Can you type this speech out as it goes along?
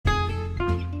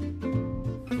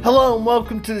Hello and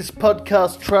welcome to this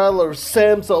podcast trailer of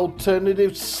Sam's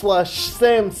Alternative /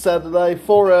 Sam Saturday,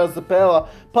 4 Hours of Power,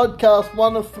 podcast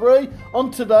 1 of 3.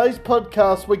 On today's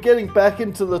podcast, we're getting back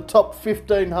into the top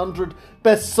 1500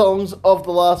 best songs of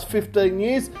the last 15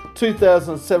 years,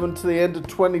 2007 to the end of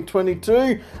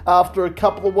 2022. After a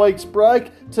couple of weeks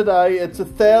break, today it's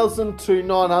 1,000 to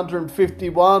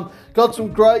 951. Got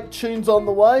some great tunes on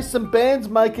the way, some bands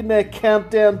making their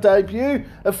countdown debut,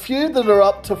 a few that are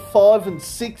up to 5 and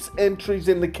 6 entries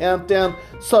in the countdown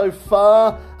so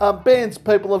far, bands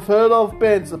people have heard of,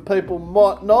 bands that people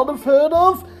might not have heard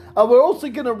of. We're also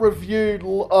going to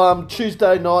review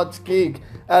Tuesday night's gig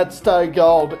at Stay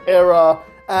Gold, Error,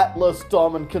 Atlas,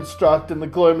 Diamond Construct and The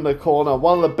Gloom in the Corner.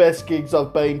 One of the best gigs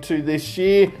I've been to this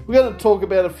year. We're going to talk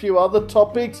about a few other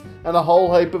topics and a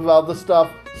whole heap of other stuff.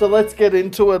 So let's get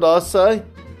into it, I say.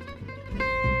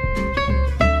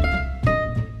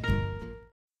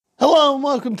 Hello and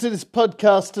welcome to this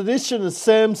podcast edition of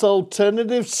Sam's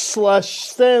Alternative /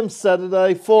 Sam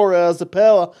Saturday, 4 Hours of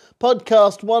Power,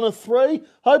 podcast 1 of 3.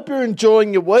 Hope you're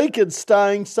enjoying your week and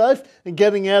staying safe and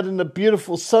getting out in the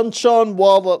beautiful sunshine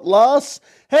while it lasts.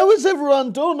 How is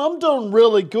everyone doing? I'm doing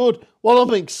really good. What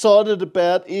I'm excited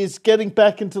about is getting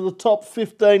back into the top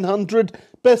 1500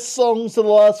 best songs of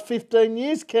the last 15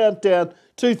 years countdown,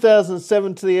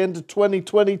 2007 to the end of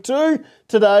 2022.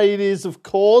 Today it is, of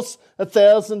course,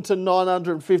 1,000 to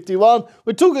 951.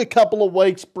 We took a couple of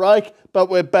weeks break, but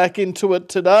we're back into it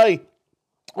today.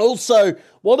 Also,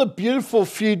 what a beautiful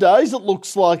few days it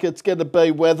looks like it's going to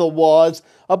be weather-wise.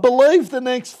 I believe the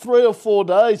next 3 or 4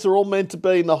 days are all meant to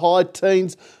be in the high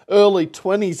teens, early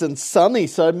 20s and sunny,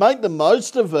 so make the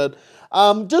most of it.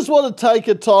 Just want to take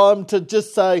a time to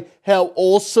just say how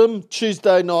awesome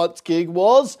Tuesday night's gig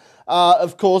was.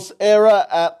 Of course, Error,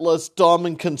 Atlas,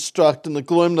 Diamond Construct and The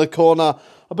Gloom in the Corner.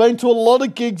 I've been to a lot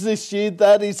of gigs this year.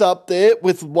 That is up there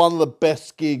with one of the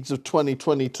best gigs of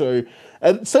 2022.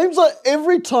 And it seems like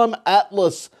every time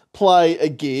Atlas play a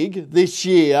gig this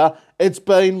year, it's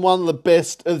been one of the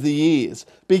best of the years.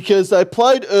 Because they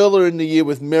played earlier in the year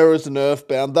with Mirrors and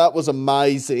Earthbound. That was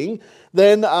amazing.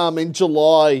 Then in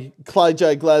July, Clay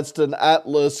J. Gladstone,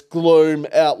 Atlas, Gloom,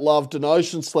 Outloved and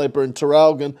Ocean Sleeper in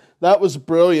Traralgon. That was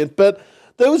brilliant. But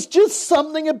there was just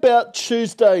something about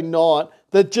Tuesday night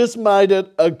that just made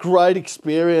it a great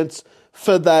experience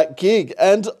for that gig.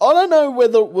 And I don't know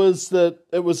whether it was that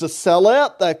it was a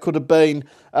sellout. That could have been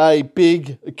a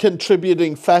big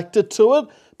contributing factor to it.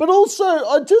 But also,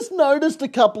 I just noticed a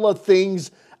couple of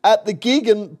things at the gig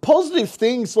and positive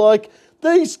things like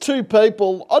these two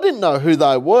people, I didn't know who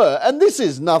they were, and this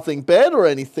is nothing bad or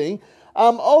anything.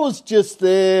 I was just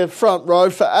there, front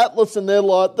row for Atlas, and they're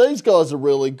like, these guys are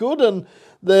really good, and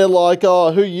they're like,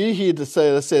 oh, who are you here to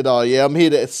see? I said, oh yeah, I'm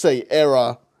here to see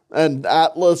Error and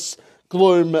Atlas,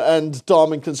 Gloom and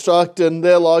Diamond Construct, and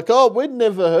they're like, oh, we'd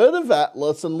never heard of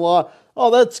Atlas, and like,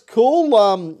 oh, that's cool,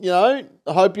 I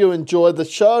hope you enjoyed the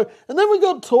show. And then we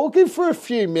got talking for a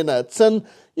few minutes, and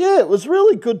yeah, it was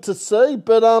really good to see,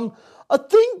 but I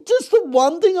think just the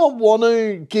one thing I want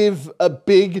to give a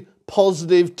big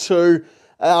positive to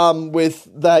with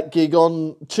that gig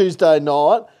on Tuesday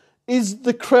night is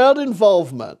the crowd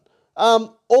involvement.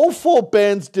 All 4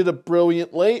 bands did it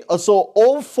brilliantly. I saw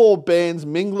all 4 bands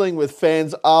mingling with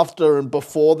fans after and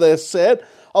before their set.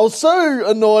 I was so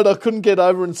annoyed I couldn't get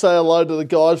over and say hello to the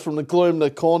guys from The Gloom in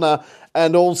the Corner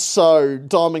and also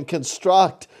Diamond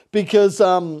Construct because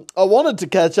I wanted to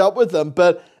catch up with them,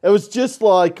 but it was just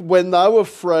like when they were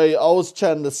free, I was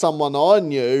chatting to someone I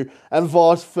knew and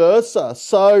vice versa.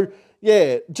 So,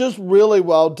 yeah, just really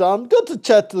well done. Got to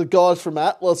chat to the guys from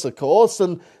Atlas, of course,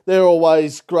 and they're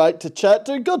always great to chat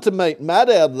to. Got to meet Matt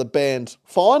out of the band,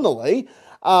 finally.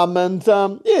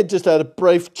 Just had a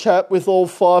brief chat with all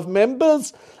 5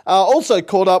 members. Also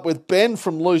caught up with Ben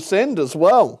from Loose End as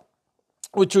well,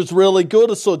 which was really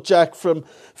good. I saw Jack from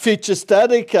Future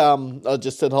Static. I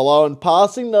just said hello in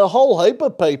passing. A whole heap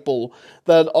of people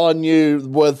that I knew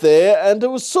were there. And it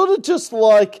was sort of just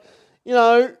like,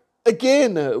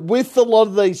 again, with a lot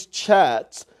of these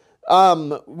chats,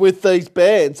 with these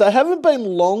bands, they haven't been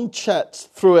long chats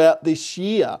throughout this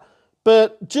year.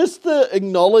 But just the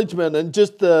acknowledgement and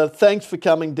just the thanks for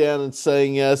coming down and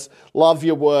seeing us, love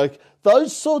your work,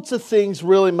 those sorts of things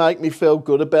really make me feel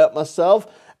good about myself.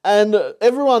 And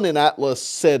everyone in Atlas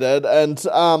said it. And,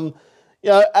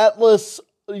 Atlas,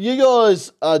 you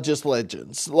guys are just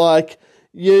legends. Like,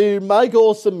 you make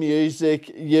awesome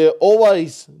music. You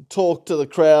always talk to the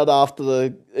crowd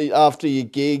after your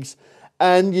gigs.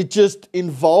 And you just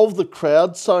involve the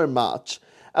crowd so much.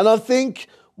 And I think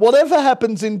whatever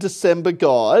happens in December,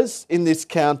 guys, in this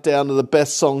countdown of the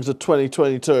best songs of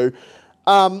 2022,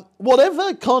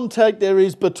 Whatever contact there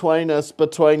is between us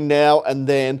between now and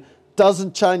then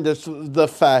doesn't change the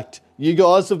fact you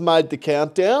guys have made the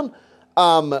countdown.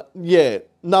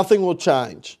 Nothing will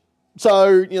change.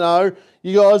 So,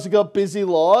 you guys have got busy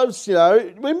lives.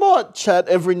 We might chat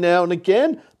every now and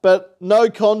again, but no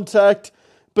contact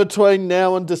between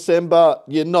now and December.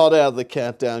 You're not out of the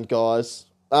countdown, guys.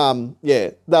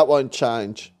 That won't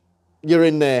change. You're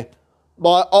in there.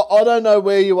 I don't know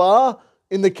where you are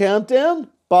in the countdown,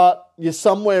 but you're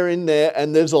somewhere in there,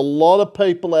 and there's a lot of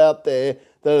people out there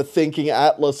that are thinking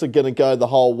Atlas are going to go the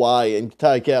whole way and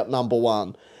take out number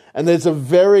one. And there's a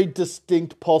very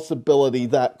distinct possibility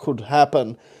that could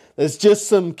happen. There's just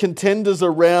some contenders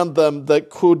around them that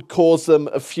could cause them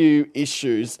a few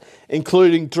issues,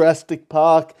 including Drastic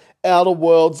Park, Outer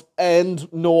Worlds,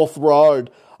 and North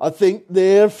Road. I think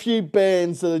there are a few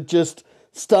bands that are just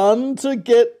starting to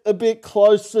get a bit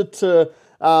closer to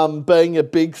being a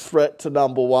big threat to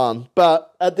number one.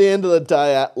 But at the end of the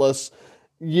day, Atlas,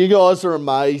 you guys are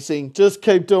amazing. Just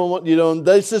keep doing what you're doing.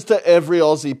 This is to every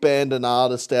Aussie band and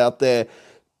artist out there.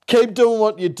 Keep doing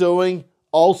what you're doing.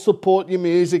 I'll support your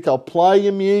music. I'll play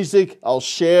your music. I'll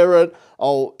share it.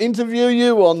 I'll interview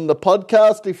you on the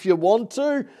podcast if you want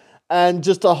to, and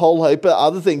just a whole heap of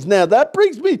other things. Now, that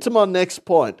brings me to my next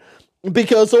point,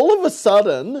 because all of a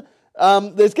sudden,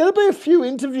 there's going to be a few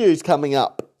interviews coming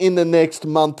up in the next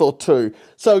month or two.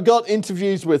 So I've got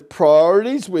interviews with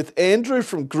Priorities, with Andrew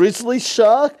from Grizzly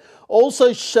Shark.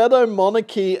 Also, Shadow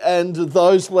Monarchy and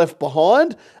Those Left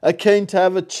Behind are keen to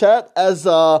have a chat, as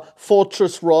are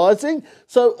Fortress Rising.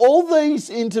 So all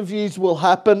these interviews will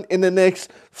happen in the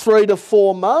next 3 to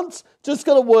 4 months. Just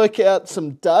got to work out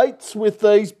some dates with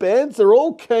these bands. They're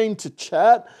all keen to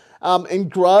chat.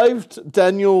 Engraved,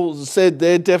 Daniel said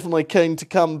they're definitely keen to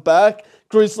come back.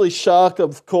 Grizzly Shark,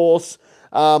 of course.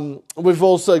 We've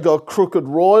also got Crooked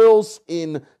Royals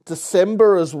in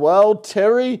December as well.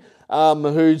 Terry,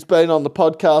 who's been on the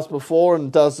podcast before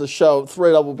and does the show at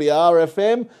 3BBR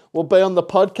FM, will be on the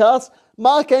podcast.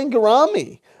 Mark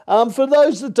Angarami. For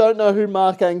those that don't know who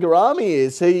Mark Angarami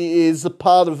is, he is a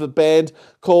part of a band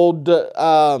called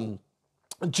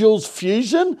Jules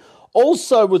Fusion.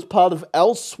 Also was part of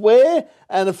Elsewhere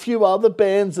and a few other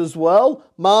bands as well.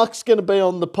 Mark's going to be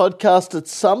on the podcast at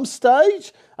some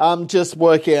stage. Just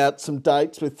working out some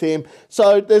dates with him.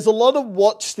 So there's a lot of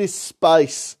watch this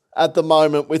space at the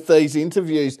moment with these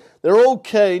interviews. They're all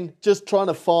keen, just trying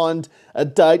to find a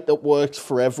date that works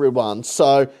for everyone.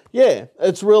 So, yeah,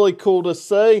 it's really cool to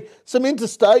see. Some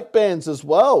interstate bands as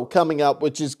well coming up,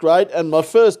 which is great. And my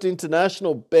first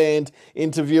international band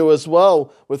interview as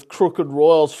well with Crooked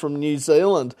Royals from New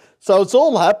Zealand. So it's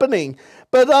all happening.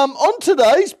 But on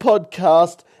today's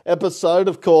podcast episode,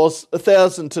 of course,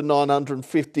 1,000 to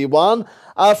 951.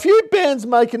 A few bands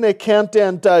making their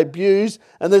countdown debuts,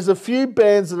 and there's a few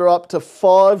bands that are up to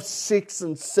 5, 6,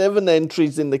 and 7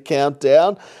 entries in the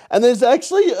countdown. And there's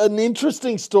actually an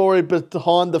interesting story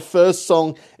behind the first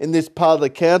song in this part of the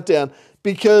countdown,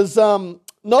 because not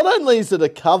only is it a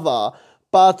cover,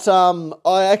 but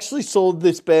I actually saw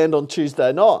this band on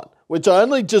Tuesday night, which I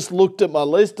only just looked at my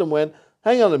list and went,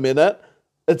 hang on a minute.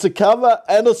 It's a cover,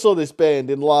 and I saw this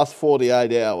band in the last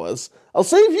 48 hours. I'll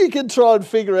see if you can try and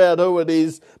figure out who it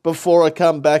is before I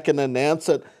come back and announce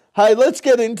it. Hey, let's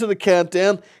get into the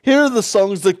countdown. Here are the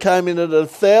songs that came in at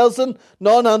 1,000,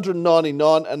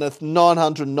 999 and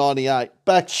 998.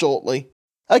 Back shortly.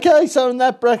 Okay, so in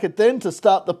that bracket then, to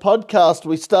start the podcast,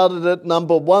 we started at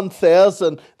number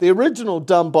 1,000, the original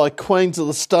done by Queens of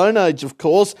the Stone Age, of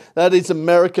course. That is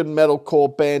American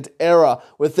metalcore band Error,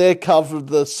 with their cover of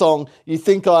the song You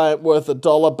Think I Ain't Worth a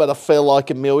Dollar, But I Feel Like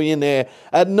a Millionaire.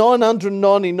 At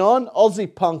 999,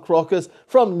 Aussie punk rockers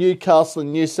from Newcastle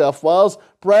in New South Wales,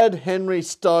 Brad, Henry,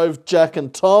 Stove, Jack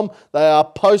and Tom. They are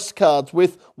Postcards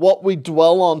with What We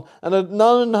Dwell On. And at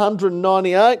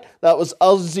 998, that was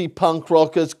Aussie punk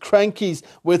rockers Crankies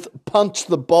with Punch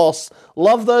the Boss.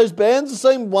 Love those bands. I've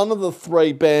seen one of the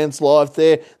 3 bands live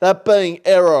there, that being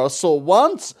Error I saw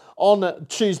once on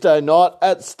Tuesday night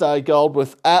at Stay Gold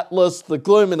with Atlas, The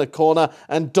Gloom in a Corner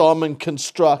and Diamond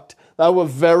Construct. They were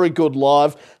very good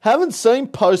live. Haven't seen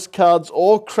Postcards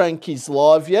or Crankies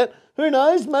live yet. Who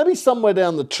knows, maybe somewhere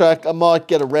down the track I might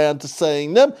get around to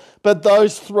seeing them. But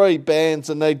those 3 bands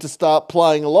I need to start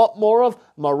playing a lot more of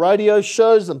my radio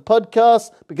shows and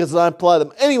podcasts, because I don't play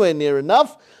them anywhere near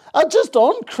enough. Just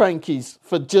on Crankies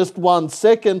for just 1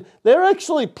 second, they're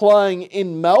actually playing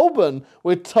in Melbourne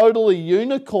with Totally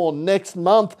Unicorn next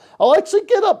month. I'll actually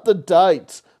get up the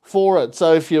dates for it.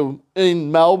 So if you're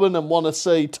in Melbourne and want to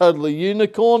see Totally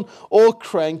Unicorn or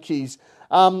Crankies,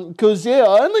 because I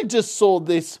only just saw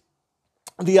this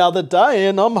the other day,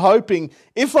 and I'm hoping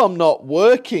if I'm not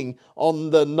working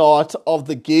on the night of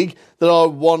the gig that I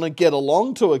want to get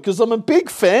along to it, because I'm a big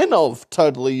fan of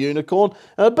Totally Unicorn,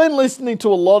 and I've been listening to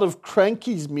a lot of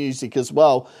Cranky's music as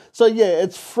well. So yeah,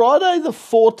 it's Friday the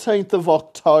 14th of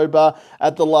October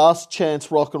at the Last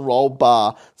Chance Rock and Roll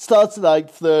Bar. Starts at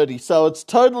 8:30, so it's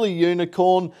Totally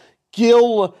Unicorn,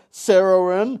 Gil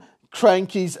Sarawan,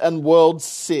 Crankies and World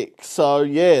Sick. So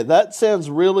yeah, that sounds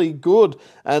really good.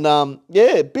 And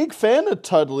yeah, big fan of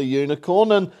Totally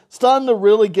Unicorn and starting to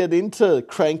really get into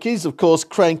Crankies. Of course,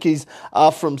 Crankies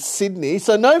are from Sydney,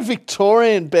 so no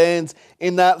Victorian bands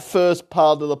in that first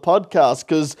part of the podcast,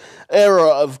 because Error,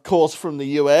 of course, from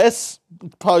the US,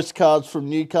 Postcards from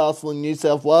Newcastle and New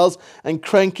South Wales, and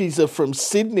Crankies are from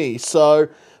Sydney. So,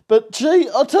 but gee,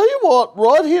 I'll tell you what,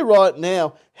 right here, right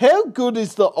now, how good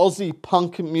is the Aussie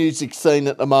punk music scene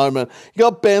at the moment? You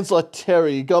got bands like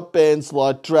Terry, you got bands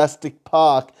like Drastic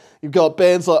Park, you've got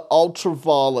bands like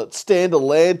Ultraviolet, Stand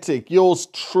Atlantic, Yours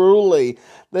Truly.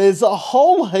 There's a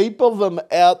whole heap of them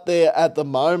out there at the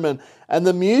moment, and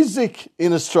the music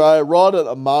in Australia right at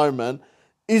the moment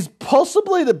is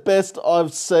possibly the best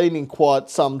I've seen in quite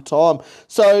some time.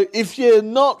 So if you're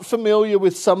not familiar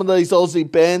with some of these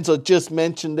Aussie bands I just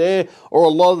mentioned there, or a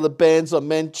lot of the bands I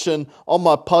mentioned on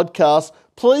my podcast,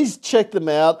 please check them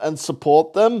out and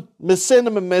support them. Send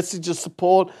them a message of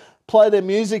support, play their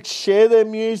music, share their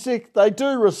music. They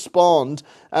do respond,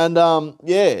 and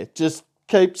yeah, just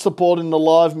keep supporting the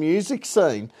live music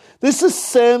scene. This is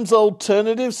Sam's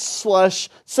Alternative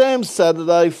 / Sam's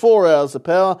Saturday, 4 Hours of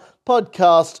Power,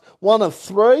 podcast 1 of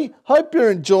 3. Hope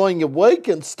you're enjoying your week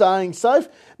and staying safe.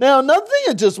 Now, another thing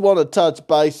I just want to touch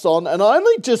base on, and I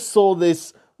only just saw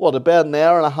this, about an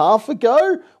hour and a half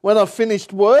ago when I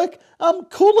finished work.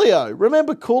 Coolio.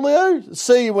 Remember Coolio?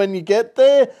 See You When You Get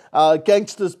There,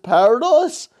 Gangsta's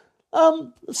Paradise.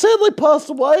 Sadly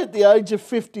passed away at the age of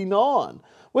 59,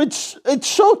 which it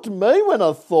shocked me when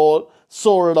I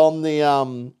saw it on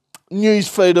the news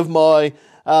feed of my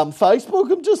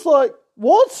Facebook. I'm just like,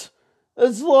 what?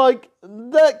 It's like,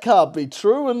 that can't be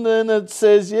true. And then it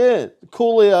says, yeah,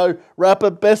 Coolio, rapper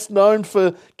best known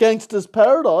for Gangsta's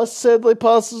Paradise, sadly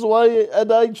passes away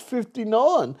at age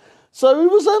 59. So he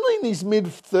was only in his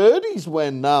mid-30s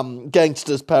when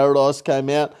Gangsta's Paradise came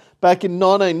out back in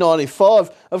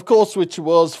 1995, of course, which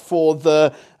was for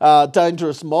the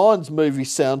Dangerous Minds movie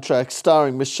soundtrack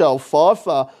starring Michelle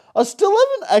Pfeiffer. I still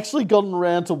haven't actually gotten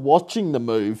around to watching the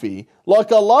movie.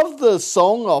 Like, I love the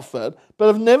song off it, but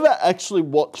I've never actually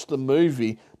watched the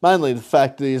movie. Mainly the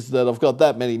fact is that I've got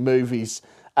that many movies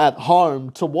at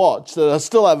home to watch that I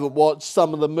still haven't watched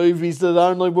some of the movies that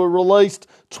only were released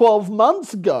 12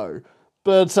 months ago.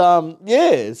 But,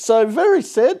 yeah, so very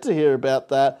sad to hear about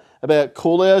that, about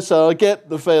Coolio. So I get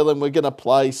the feeling we're going to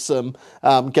play some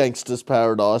Gangsta's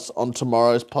Paradise on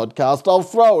tomorrow's podcast. I'll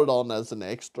throw it on as an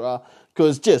extra,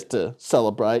 because just to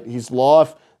celebrate his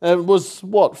life. And it was,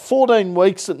 14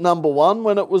 weeks at number 1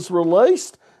 when it was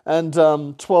released, and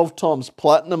 12 times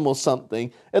platinum or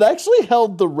something. It actually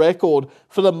held the record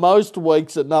for the most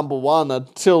weeks at number 1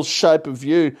 until Shape of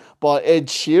You by Ed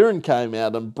Sheeran came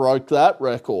out and broke that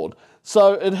record.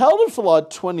 So it held it for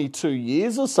like 22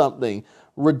 years or something.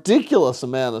 Ridiculous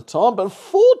amount of time, but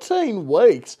 14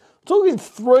 weeks, talking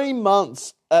 3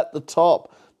 months at the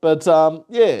top. But,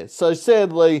 yeah, so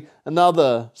sadly,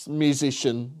 another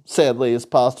musician, sadly, has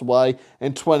passed away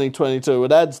in 2022.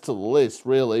 It adds to the list,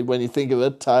 really, when you think of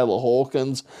it. Taylor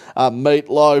Hawkins,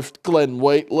 Meatloaf, Glenn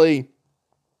Wheatley,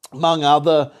 among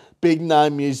other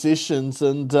big-name musicians.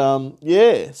 And,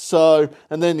 yeah, so,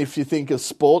 and then if you think of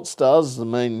sports stars, I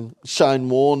mean, Shane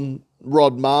Warne,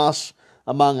 Rod Marsh,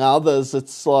 among others,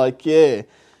 it's like, yeah,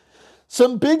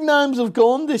 some big names have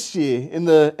gone this year in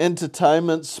the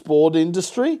entertainment sport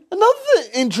industry. Another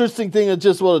interesting thing I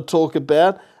just want to talk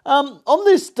about, on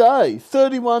this day,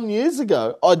 31 years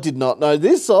ago, I did not know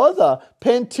this either,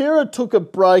 Pantera took a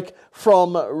break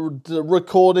from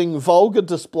recording Vulgar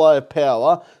Display of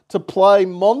Power to play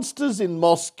Monsters in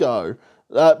Moscow.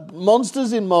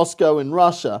 Monsters in Moscow in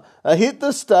Russia, hit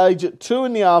the stage at 2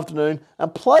 in the afternoon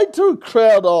and played to a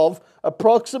crowd of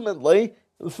approximately,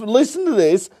 listen to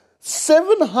this,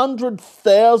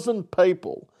 700,000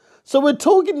 people. So we're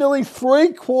talking nearly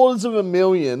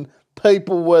 750,000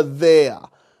 people were there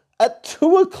at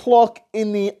 2 o'clock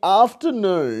in the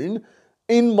afternoon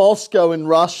in Moscow in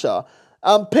Russia.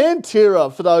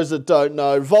 Pantera, for those that don't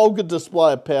know, Vulgar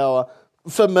Display of Power,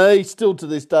 for me, still to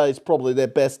this day, is probably their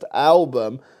best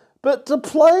album. But to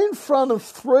play in front of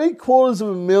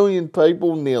 750,000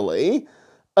 people nearly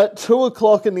at 2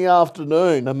 o'clock in the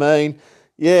afternoon, I mean,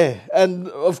 Yeah, and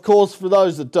of course, for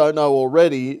those that don't know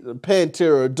already,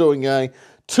 Pantera are doing a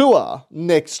tour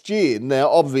next year. Now,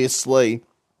 obviously,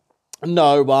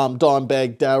 no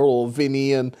Dimebag Darrell or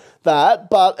Vinny and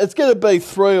that, but it's going to be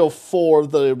 3 or 4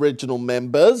 of the original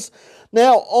members.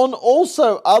 Now, on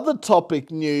also other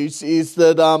topic news is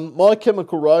that My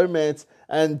Chemical Romance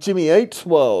and Jimmy Eat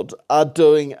World are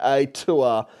doing a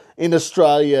tour in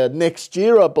Australia next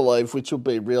year, I believe, which will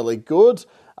be really good.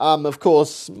 Of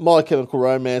course, My Chemical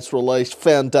Romance released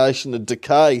Foundation of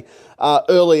Decay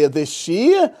earlier this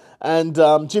year, and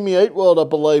Jimmy Eat World, I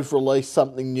believe, released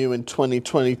something new in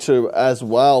 2022 as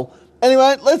well.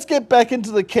 Anyway, let's get back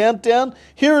into the countdown.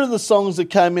 Here are the songs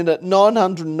that came in at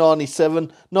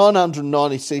 997,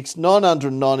 996,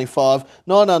 995,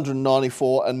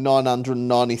 994 and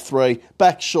 993.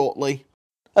 Back shortly.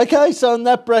 Okay, so in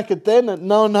that bracket then, at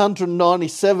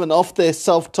 997 off their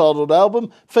self-titled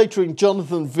album, featuring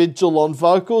Jonathan Vigil on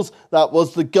vocals, that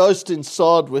was The Ghost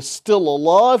Inside We're Still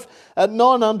Alive. At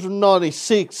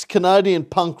 996, Canadian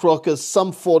punk rockers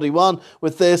Sum 41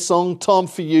 with their song Time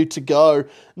For You To Go.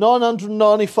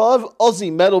 995,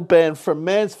 Aussie metal band from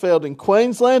Mansfield in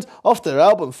Queensland, off their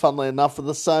album, funnily enough, of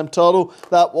the same title,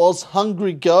 that was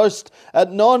Hungry Ghost.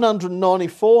 At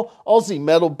 994, Aussie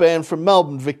metal band from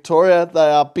Melbourne, Victoria, they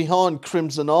are Behind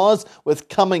Crimson Eyes with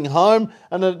Coming Home.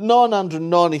 And at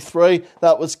 993,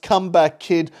 that was Comeback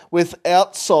Kid with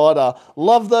Outsider.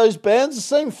 Love those bands. I've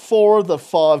seen 4 of the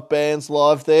 5 bands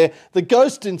live there. The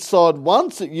Ghost Inside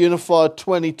once at Unified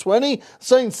 2020. I've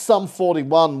seen Sum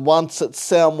 41 once at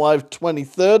Soundwave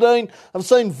 2013. I've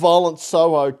seen Violent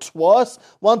Soho twice.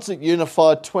 Once at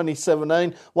Unified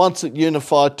 2017, once at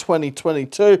Unified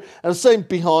 2022. And I've seen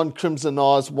Behind Crimson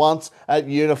Eyes once at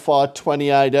Unified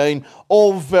 2018.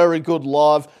 All very good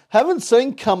live. Haven't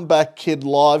seen Comeback Kid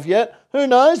live yet. Who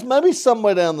knows, maybe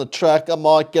somewhere down the track I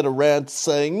might get around to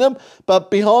seeing them.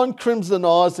 But Behind Crimson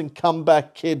Eyes and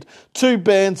Comeback Kid, 2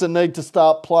 bands I need to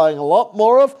start playing a lot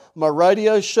more of, my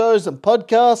radio shows and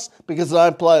podcasts, because I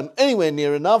don't play them anywhere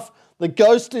near enough. The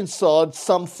Ghost Inside,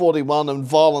 Sum 41 and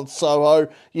Violent Soho,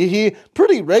 you hear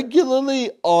pretty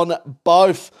regularly on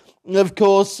both. And of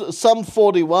course, Sum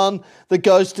 41, The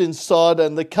Ghost Inside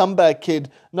and The Comeback Kid,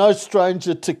 no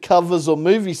stranger to covers or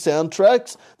movie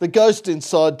soundtracks. The Ghost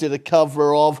Inside did a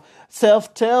cover of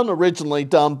Southtown, originally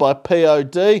done by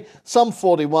POD. Sum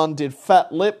 41 did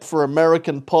Fat Lip for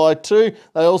American Pie 2.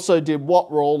 They also did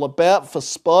What We're All About for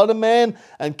Spider-Man.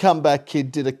 And Comeback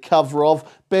Kid did a cover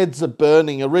of Beds Are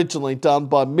Burning, originally done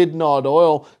by Midnight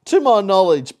Oil. To my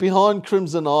knowledge, Behind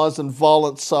Crimson Eyes and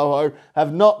Violent Soho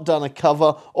have not done a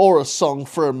cover or a song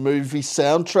for a movie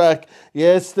soundtrack.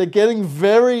 Yes, they're getting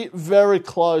very, very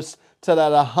close to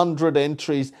that 100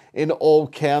 entries in all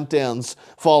countdowns.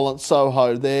 Violent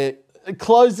Soho, they're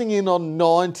closing in on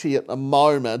 90 at the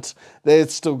moment. They've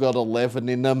still got 11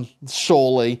 in them,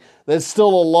 surely. There's still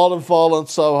a lot of Violent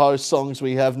Soho songs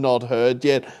we have not heard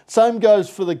yet. Same goes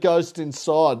for The Ghost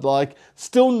Inside. Like,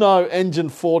 still no Engine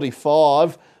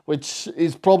 45, which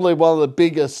is probably one of the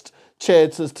biggest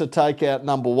chances to take out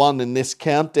number 1 in this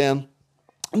countdown.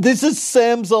 This is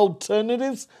Sam's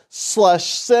Alternatives /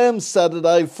 Sam's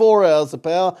Saturday, 4 Hours of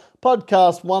Power,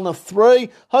 podcast 1 of 3.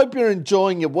 Hope you're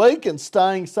enjoying your week and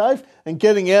staying safe and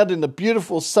getting out in the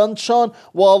beautiful sunshine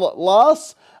while it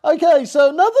lasts. Okay, so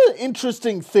another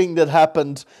interesting thing that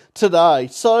happened today.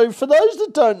 So for those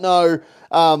that don't know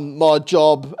my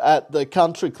job at the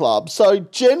country club, so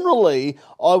generally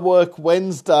I work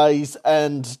Wednesdays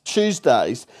and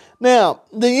Tuesdays. Now,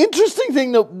 the interesting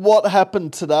thing that what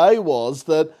happened today was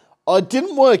that I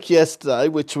didn't work yesterday,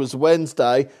 which was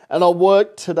Wednesday, and I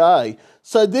worked today.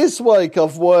 So this week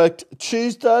I've worked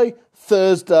Tuesday,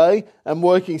 Thursday, and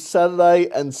working Saturday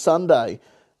and Sunday.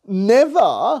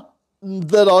 Never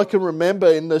that I can remember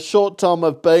in the short time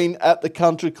I've been at the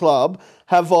country club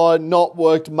have I not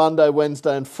worked Monday,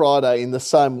 Wednesday, and Friday in the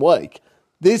same week.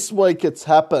 This week it's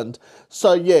happened.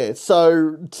 So yeah,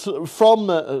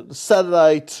 from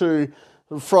Saturday to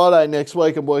Friday next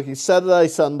week, I'm working Saturday,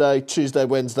 Sunday, Tuesday,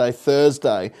 Wednesday,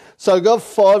 Thursday. So I've got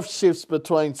 5 shifts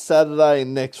between Saturday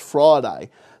and next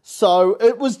Friday. So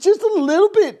it was just a little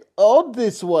bit odd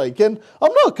this week. And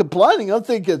I'm not complaining. I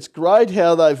think it's great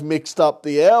how they've mixed up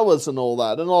the hours and all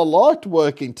that. And I liked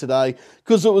working today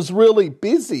because it was really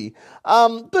busy.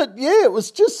 But yeah, it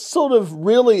was just sort of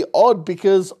really odd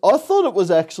because I thought it was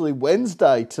actually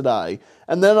Wednesday today.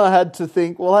 And then I had to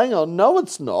think, well, hang on, no,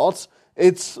 it's not.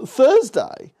 It's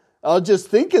Thursday. I just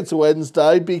think it's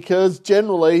Wednesday because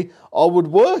generally I would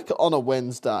work on a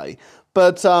Wednesday.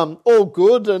 But all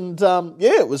good, and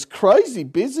it was crazy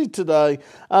busy today.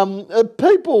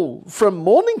 People from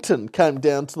Mornington came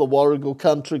down to the Warragul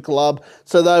Country Club,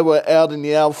 so they were out in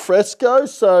the al fresco,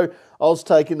 so I was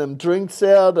taking them drinks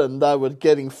out and they were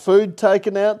getting food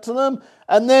taken out to them.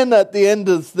 And then at the end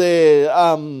of their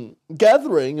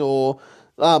gathering, or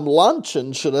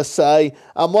luncheon, should I say,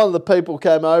 one of the people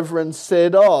came over and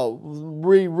said,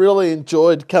 we really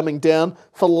enjoyed coming down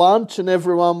for lunch, and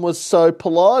everyone was so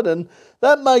polite. And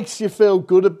that makes you feel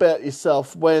good about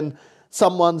yourself when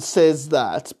someone says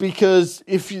that, because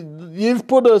if you've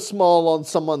put a smile on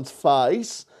someone's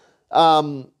face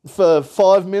for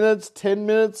 5 minutes, 10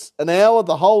 minutes, an hour,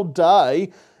 the whole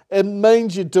day, it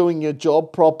means you're doing your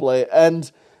job properly.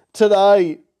 And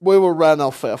today we were run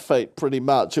off our feet pretty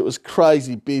much. It was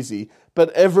crazy busy, but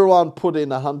everyone put in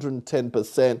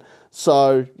 110%.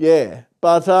 So, yeah.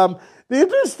 But the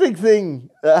interesting thing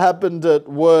that happened at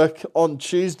work on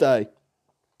Tuesday,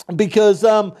 because,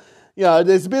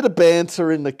 there's a bit of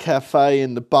banter in the cafe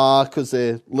and the bar because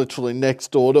they're literally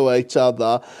next door to each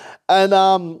other. And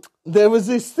there was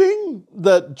this thing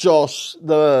that Josh,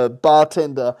 the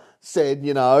bartender, said,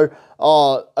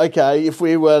 okay, if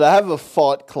we were to have a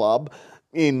fight club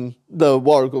in the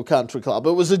Warragul Country Club,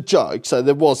 it was a joke, so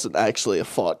there wasn't actually a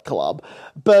fight club,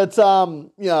 but,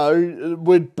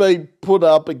 we'd be put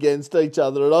up against each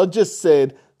other. And I just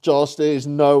said, Josh, there's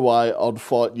no way I'd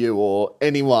fight you or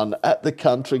anyone at the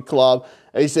country club.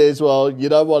 He says, well, you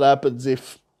know what happens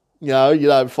if, you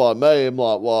don't fight me? I'm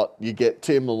like, what? You get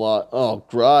Tim? I'm like, oh,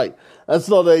 great. That's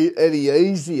not any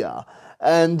easier.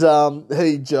 And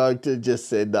he joked and just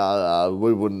said, no,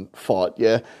 we wouldn't fight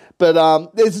you.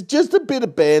 But there's just a bit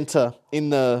of banter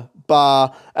in the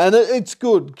bar, and it's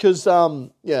good because,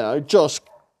 Josh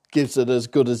gives it as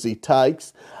good as he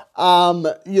takes. It's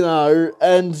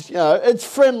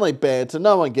friendly banter.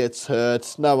 No one gets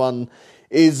hurt. No one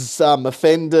is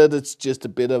offended. It's just a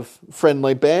bit of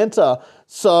friendly banter.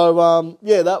 So,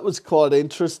 that was quite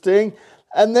interesting.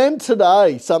 And then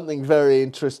today, something very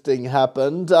interesting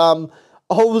happened. I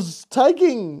was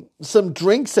taking some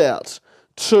drinks out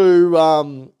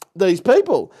to these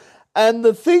people, and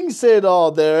the thing said,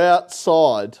 they're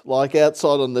outside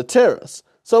on the terrace.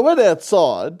 So I went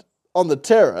outside on the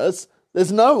terrace.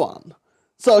 There's no one.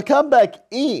 So I come back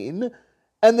in,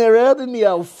 and they're out in the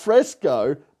al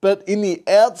fresco, but in the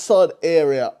outside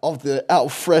area of the al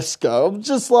fresco. I'm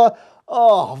just like,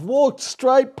 I've walked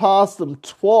straight past them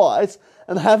twice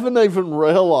and haven't even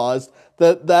realised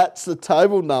that that's the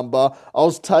table number I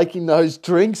was taking those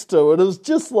drinks to. And it was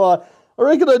just like, I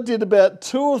reckon I did about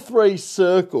 2 or 3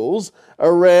 circles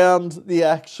around the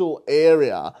actual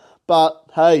area. But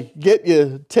hey, get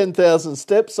your 10,000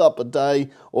 steps up a day,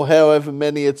 or however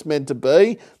many it's meant to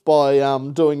be, by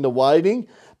doing the weighting.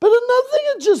 But another thing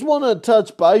I just want to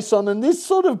touch base on, and this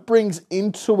sort of brings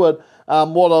into it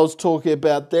what I was talking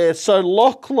about there. So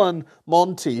Lachlan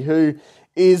Monty, who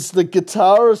is the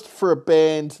guitarist for a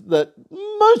band that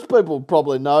most people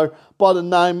probably know by the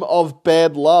name of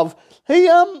Bad Love, he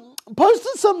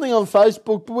posted something on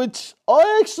Facebook which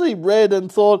I actually read and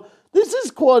thought, this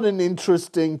is quite an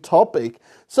interesting topic.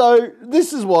 So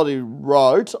this is what he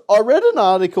wrote. I read an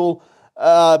article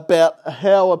about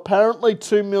how apparently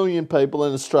 2 million people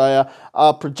in Australia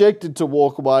are projected to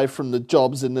walk away from the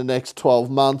jobs in the next 12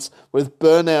 months, with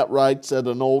burnout rates at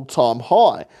an all-time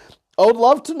high. I would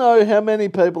love to know how many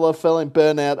people are feeling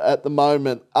burnout at the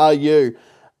moment. Are you?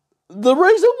 The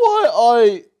reason why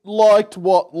I liked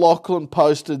what Lachlan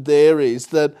posted there is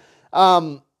that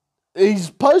he's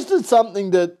posted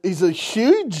something that is a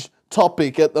huge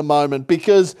topic at the moment,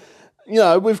 because,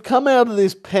 we've come out of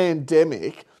this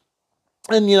pandemic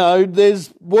and, there's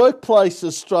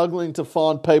workplaces struggling to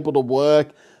find people to work,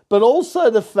 but also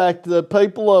the fact that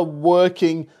people are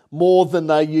working more than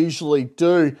they usually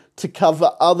do to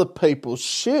cover other people's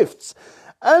shifts.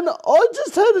 And I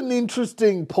just had an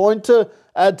interesting point to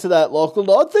add to that, Lachlan.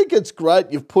 I think it's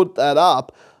great you've put that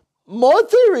up. My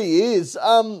theory is,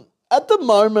 at the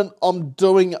moment, I'm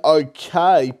doing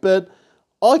okay, but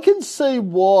I can see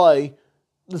why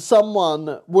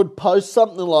someone would post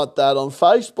something like that on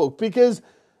Facebook, because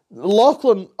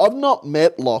Lachlan, I've not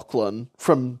met Lachlan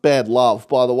from Bad Love,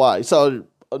 by the way, so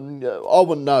I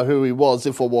wouldn't know who he was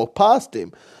if I walked past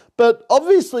him. But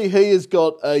obviously he has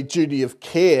got a duty of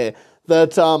care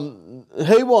that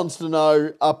he wants to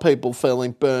know, are people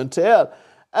feeling burnt out?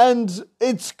 And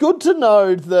it's good to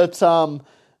know that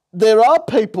there are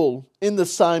people in the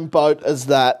same boat as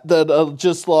that are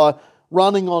just like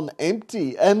running on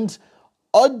empty. And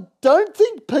I don't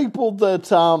think people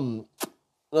that,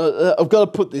 I've got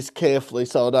to put this carefully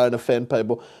so I don't offend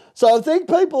people. So I think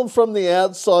people from the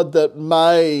outside that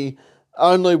may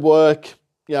only work,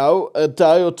 a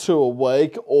day or two a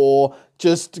week, or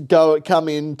just come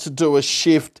in to do a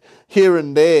shift here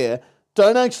and there,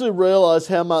 don't actually realise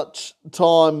how much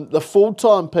time the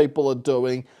full-time people are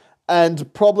doing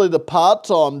and probably the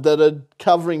part-time that are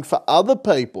covering for other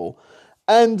people.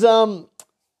 And,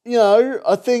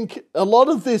 I think a lot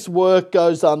of this work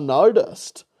goes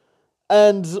unnoticed.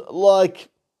 And,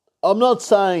 I'm not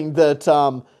saying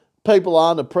that people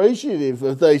aren't appreciative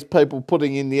of these people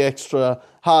putting in the extra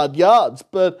hard yards,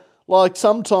 but,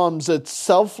 sometimes it's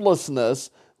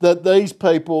selflessness that these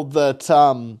people that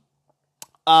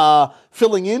are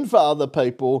filling in for other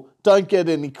people don't get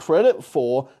any credit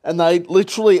for, and they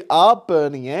literally are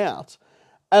burning out.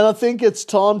 And I think it's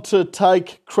time to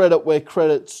take credit where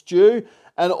credit's due,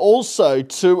 and also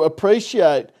to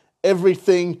appreciate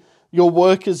everything your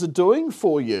workers are doing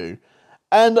for you.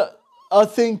 And I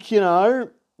think,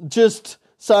 just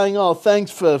saying, oh, thanks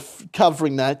for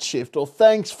covering that shift, or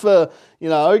thanks for,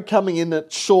 coming in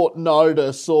at short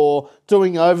notice or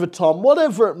doing overtime,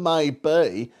 whatever it may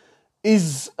be,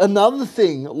 is another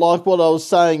thing, like what I was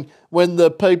saying when the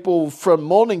people from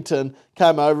Mornington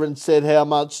came over and said how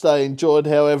much they enjoyed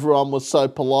how everyone was so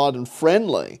polite and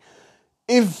friendly.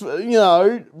 If,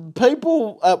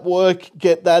 people at work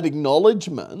get that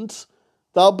acknowledgement,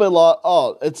 they'll be like,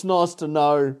 oh, it's nice to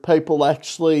know people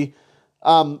actually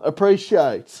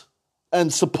appreciate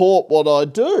and support what I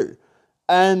do.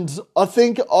 And I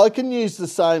think I can use the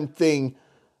same thing.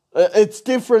 It's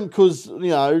different because,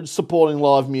 supporting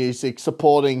live music,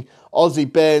 supporting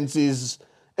Aussie bands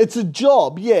it's a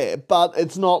job, yeah, but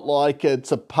it's not like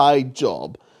it's a paid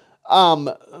job.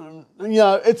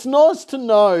 It's nice to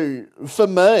know, for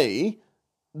me,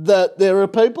 that there are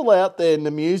people out there in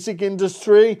the music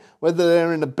industry, whether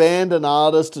they're in a band, an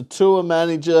artist, a tour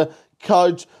manager,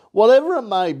 coach, whatever it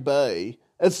may be,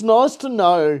 it's nice to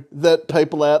know that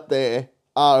people out there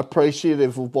are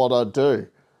appreciative of what I do.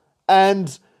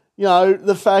 And,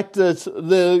 the fact that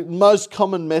the most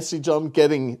common message I'm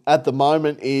getting at the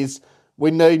moment is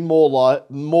we need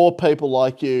more people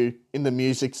like you in the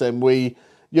music scene.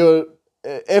 Your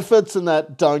efforts and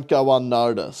that don't go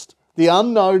unnoticed. The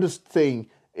unnoticed thing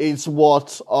is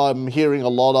what I'm hearing a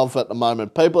lot of at the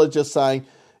moment. People are just saying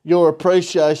your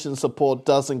appreciation support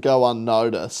doesn't go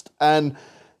unnoticed. And,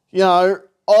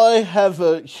 I have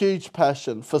a huge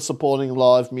passion for supporting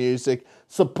live music,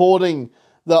 supporting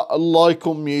the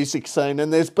local music scene.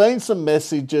 And there's been some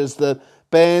messages that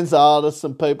bands, artists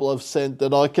and people have sent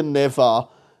that I can never,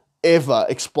 ever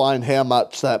explain how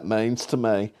much that means to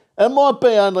me. It might be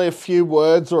only a few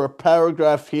words or a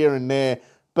paragraph here and there,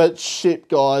 but shit,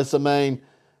 guys, I mean,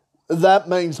 that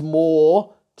means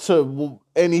more to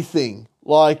anything.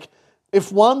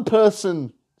 If one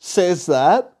person says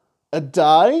that a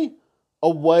day, a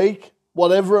week,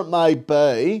 whatever it may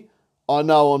be, I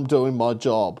know I'm doing my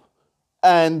job.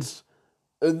 And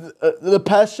the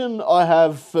passion I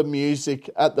have for music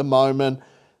at the moment,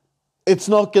 it's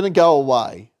not going to go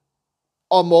away.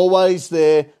 I'm always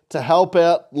there to help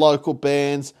out local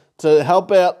bands, to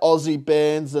help out Aussie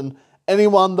bands and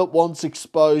anyone that wants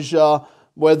exposure,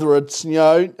 whether it's,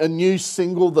 a new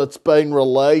single that's been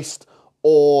released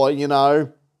or,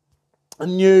 a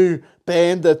new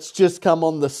band that's just come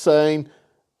on the scene.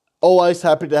 Always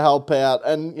happy to help out.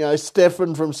 And,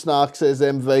 Stefan from Snark says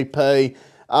MVP.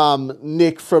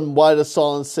 Nick from Weight of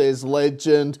Silence says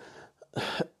legend.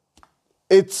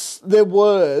 It's their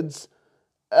words.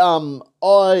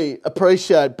 I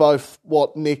appreciate both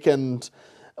what Nick and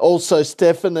also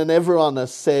Stefan and everyone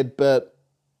has said, but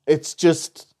it's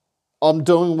just I'm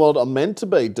doing what I'm meant to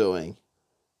be doing.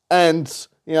 And,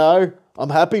 I'm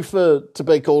happy to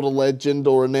be called a legend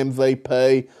or an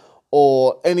MVP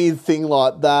or anything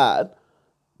like that.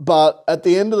 But at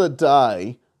the end of the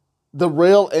day, the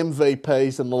real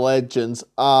MVPs and the legends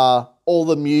are all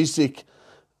the music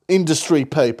industry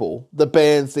people, the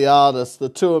bands, the artists, the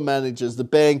tour managers, the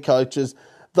band coaches,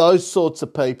 those sorts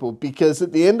of people. Because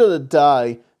at the end of the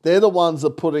day, they're the ones that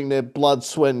are putting their blood,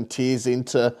 sweat and tears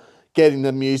into getting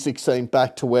the music scene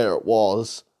back to where it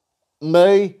was.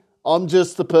 Me, I'm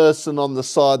just the person on the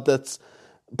side that's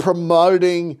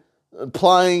promoting,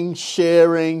 playing,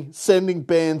 sharing, sending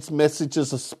bands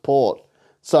messages of support.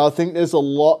 So I think there's a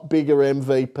lot bigger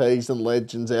MVPs and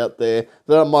legends out there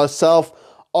than myself.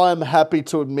 I'm happy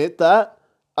to admit that.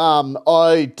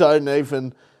 I don't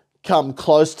even come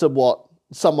close to what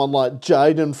someone like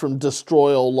Jaden from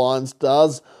Destroy All Lines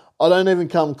does. I don't even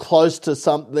come close to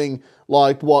something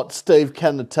like what Steve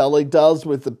Canatelli does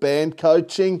with the band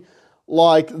coaching.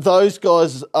 Those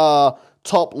guys are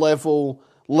top level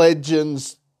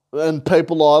legends and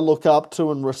people I look up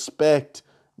to and respect.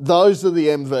 Those are the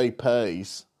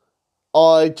MVPs.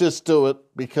 I just do it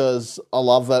because I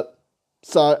love it.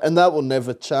 So, and that will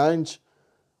never change.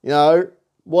 You know,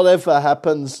 whatever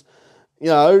happens, you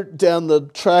know, down the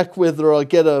track, whether I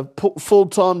get a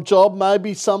full-time job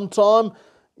maybe sometime,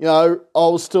 you know,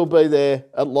 I'll still be there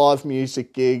at live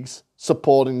music gigs,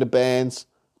 supporting the bands,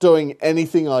 doing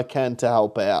anything I can to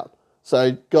help out.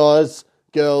 So guys,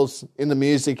 girls in the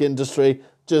music industry,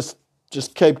 just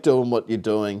keep doing what you're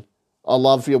doing. I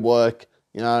love your work,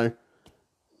 you know.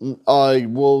 I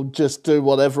will just do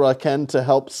whatever I can to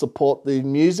help support the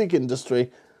music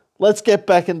industry. Let's get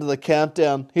back into the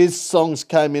countdown. His songs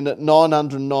came in at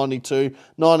 992,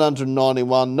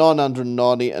 991,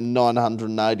 990 and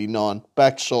 989.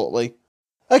 Back shortly.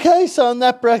 Okay, so in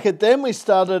that bracket then we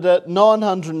started at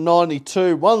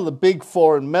 992, one of the big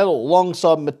four in metal,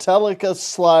 alongside Metallica,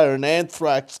 Slayer and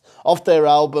Anthrax, off their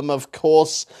album, of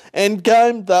course,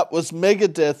 Endgame. That was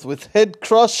Megadeth with Head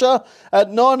Crusher.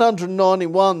 At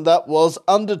 991, that was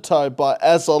Undertow by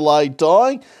As I Lay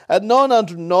Dying. At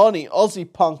 990,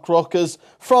 Aussie punk rockers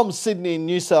from Sydney and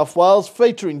New South Wales,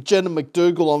 featuring Jenna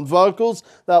McDougall on vocals.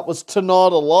 That was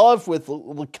Tonight Alive with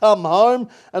Come Home.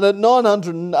 And at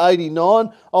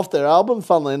 989, off their album,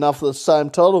 funnily enough, the same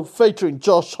title, featuring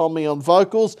Josh Homme on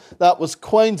vocals, that was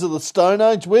Queens of the Stone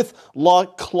Age with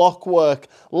Like Clockwork.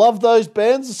 Love those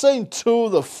bands. I've seen two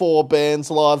of the four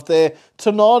bands live there.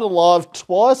 Tonight Alive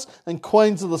twice and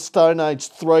Queens of the Stone Age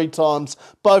 3 times.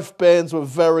 Both bands were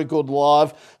very good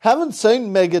live. Haven't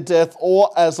seen Megadeth or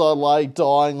As I Lay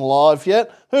Dying live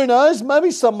yet. Who knows,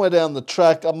 maybe somewhere down the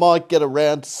track I might get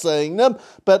around to seeing them.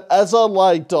 But As I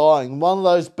Lay Dying, one of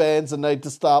those bands I need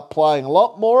to start playing a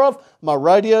lot more of, my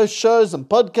radio shows and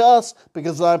podcasts,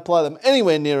 because I don't play them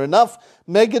anywhere near enough.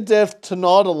 Megadeth,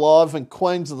 Tonight Alive and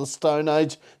Queens of the Stone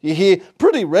Age, you hear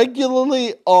pretty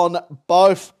regularly on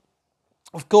both.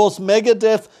 Of course,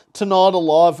 Megadeth, Tonight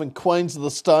Alive and Queens of the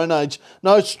Stone Age,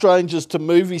 no strangers to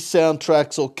movie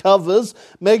soundtracks or covers.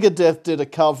 Megadeth did a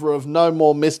cover of No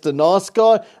More Mr. Nice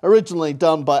Guy, originally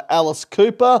done by Alice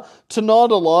Cooper.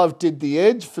 Tonight Alive did The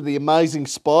Edge for The Amazing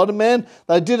Spider-Man.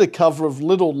 They did a cover of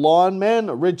Little Lion Man,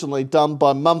 originally done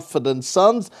by Mumford &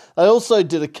 Sons. They also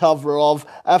did a cover of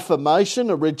Affirmation,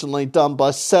 originally done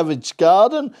by Savage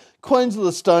Garden. Queens of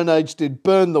the Stone Age did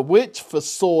Burn the Witch for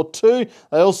Saw 2.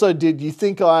 They also did You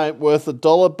Think I Ain't Worth a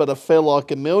Dollar But I Feel Like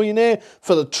a Millionaire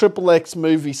for the Triple X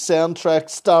movie soundtrack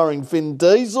starring Vin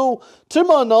Diesel. To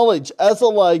my knowledge, As I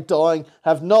Lay Dying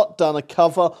have not done a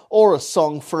cover or a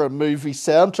song for a movie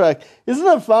soundtrack. Isn't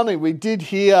it funny? We did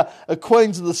hear a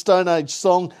Queens of the Stone Age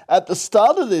song at the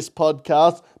start of this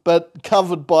podcast, but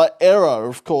covered by Error,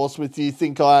 of course, with You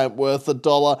Think I Ain't Worth a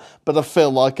Dollar But I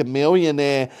Feel Like a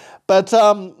Millionaire. But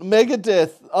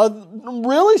Megadeth, I'm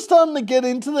really starting to get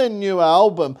into their new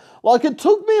album. Like, it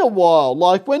took me a while.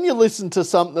 Like, when you listen to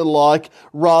something like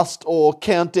Rust or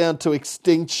Countdown to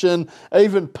Extinction,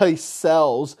 even Peace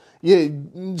Sells,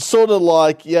 you sort of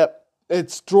like, yep,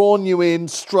 it's drawn you in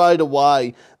straight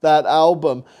away, that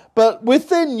album. But with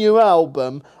their new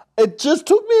album, it just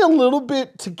took me a little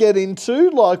bit to get into,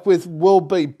 like with We'll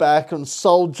Be Back and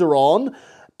Soldier On.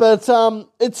 But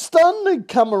it's starting to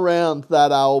come around,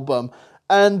 that album.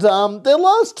 And their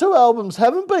last two albums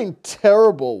haven't been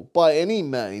terrible by any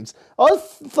means. I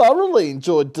thoroughly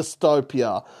enjoyed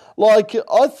Dystopia. Like,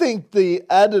 I think the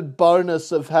added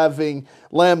bonus of having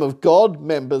Lamb of God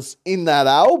members in that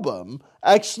album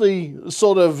actually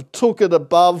sort of took it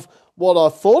above what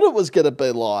I thought it was going to be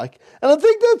like. And I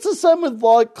think that's the same with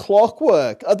Like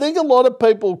Clockwork. I think a lot of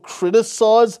people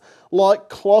criticise Like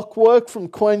Clockwork from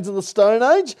Queens of the Stone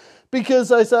Age because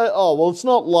they say, oh, well, it's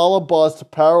not Lullabies to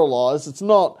Paralyze, it's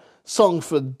not Song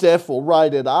for Deaf or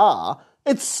Rated R.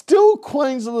 It's still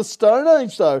Queens of the Stone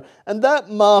Age, though. And that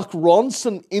Mark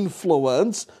Ronson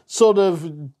influence sort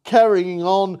of carrying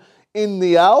on in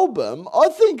the album, I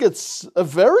think it's a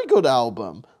very good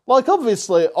album. Like,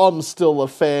 obviously, I'm still a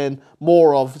fan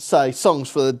more of, say, Songs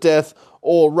for the Deaf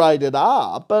or Rated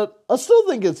R, but I still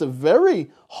think it's a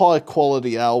very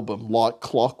high-quality album, Like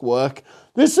Clockwork.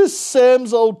 This is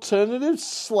Sam's Alternative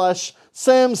 /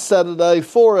 Sam's Saturday,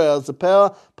 4 Hours of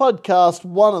Power, podcast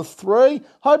 1 of 3.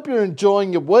 Hope you're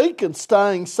enjoying your week and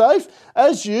staying safe.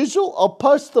 As usual, I'll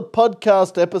post the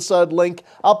podcast episode link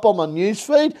up on my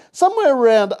newsfeed somewhere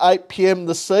around 8 p.m.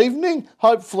 this evening,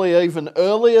 hopefully even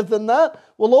earlier than that.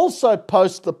 We'll also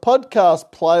post the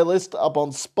podcast playlist up on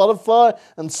Spotify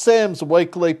and Sam's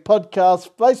Weekly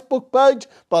Podcast Facebook page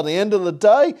by the end of the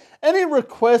day. Any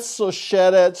requests or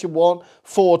shout-outs you want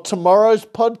for tomorrow's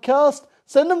podcast,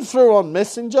 send them through on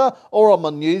Messenger or on my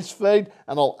newsfeed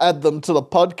and I'll add them to the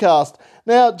podcast.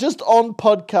 Now, just on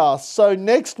podcasts, so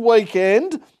next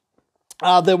weekend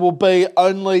there will be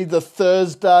only the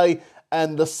Thursday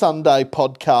and the Sunday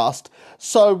podcast.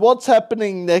 So what's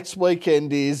happening next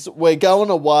weekend is we're going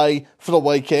away for the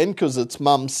weekend because it's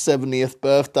Mum's 70th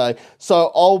birthday.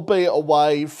 So I'll be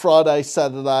away Friday,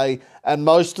 Saturday, and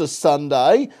most of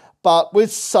Sunday. But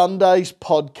with Sunday's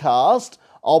podcast,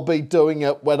 I'll be doing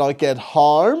it when I get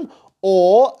home,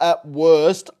 or at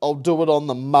worst, I'll do it on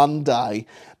the Monday.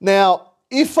 Now,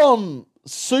 if I'm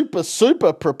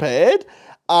super prepared,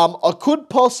 I could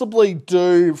possibly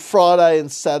do Friday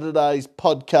and Saturday's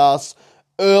podcasts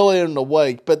earlier in the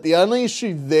week, but the only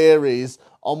issue there is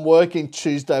I'm working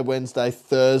Tuesday, Wednesday,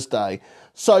 Thursday.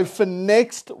 So for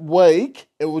next week,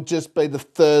 it will just be the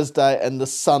Thursday and the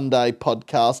Sunday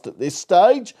podcast at this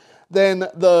stage. Then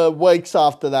the weeks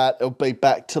after that, it'll be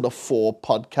back to the 4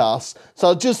 podcasts.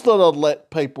 So I just thought I'd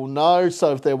let people know.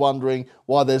 So if they're wondering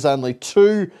why there's only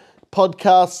 2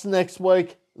 podcasts next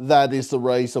week, that is the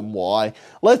reason why.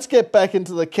 Let's get back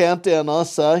into the countdown, I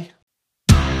say.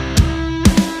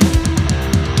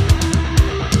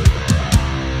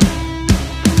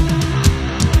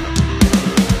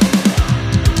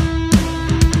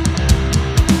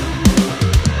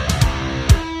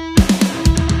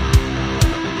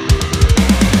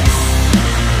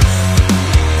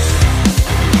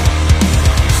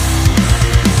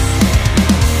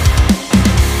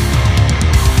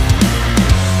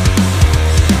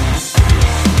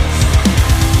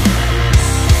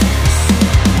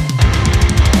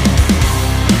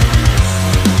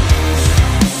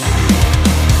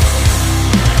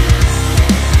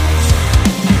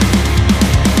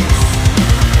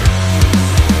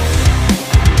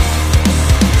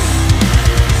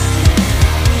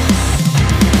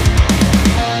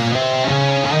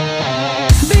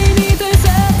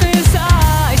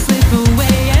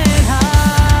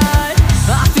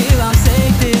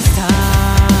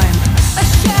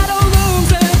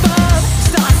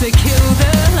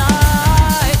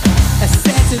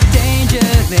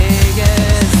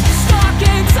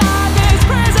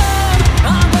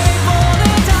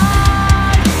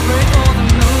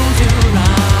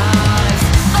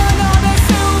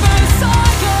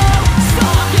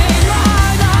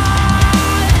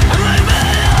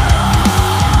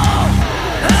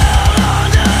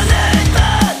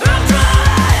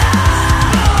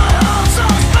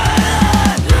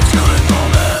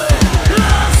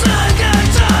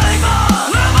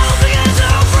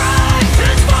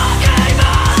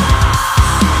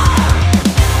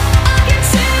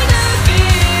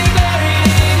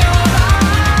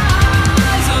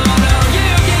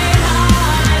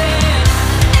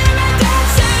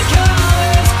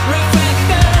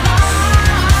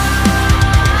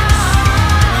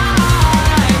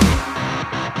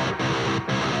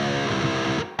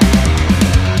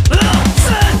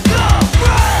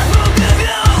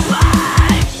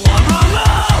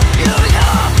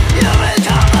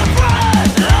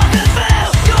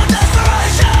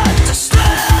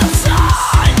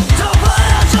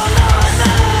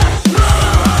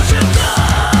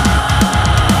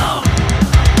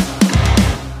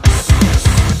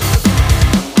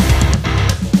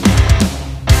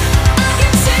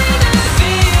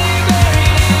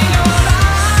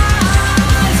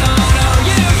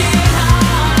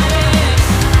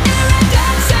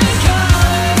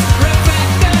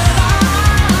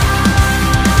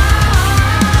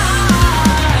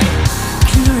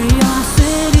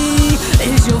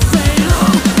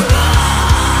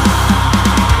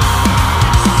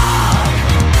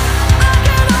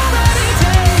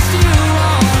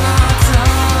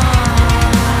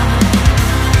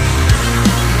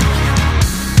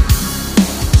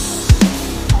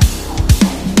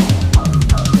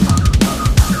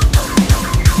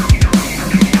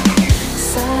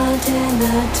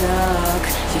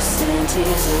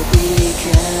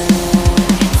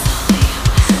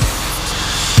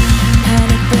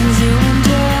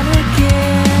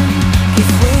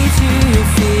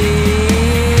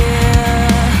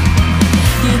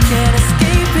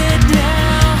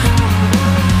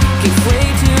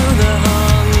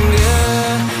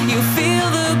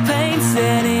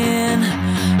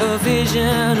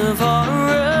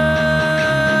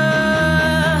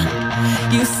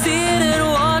 You sit and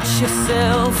watch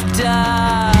yourself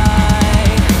die.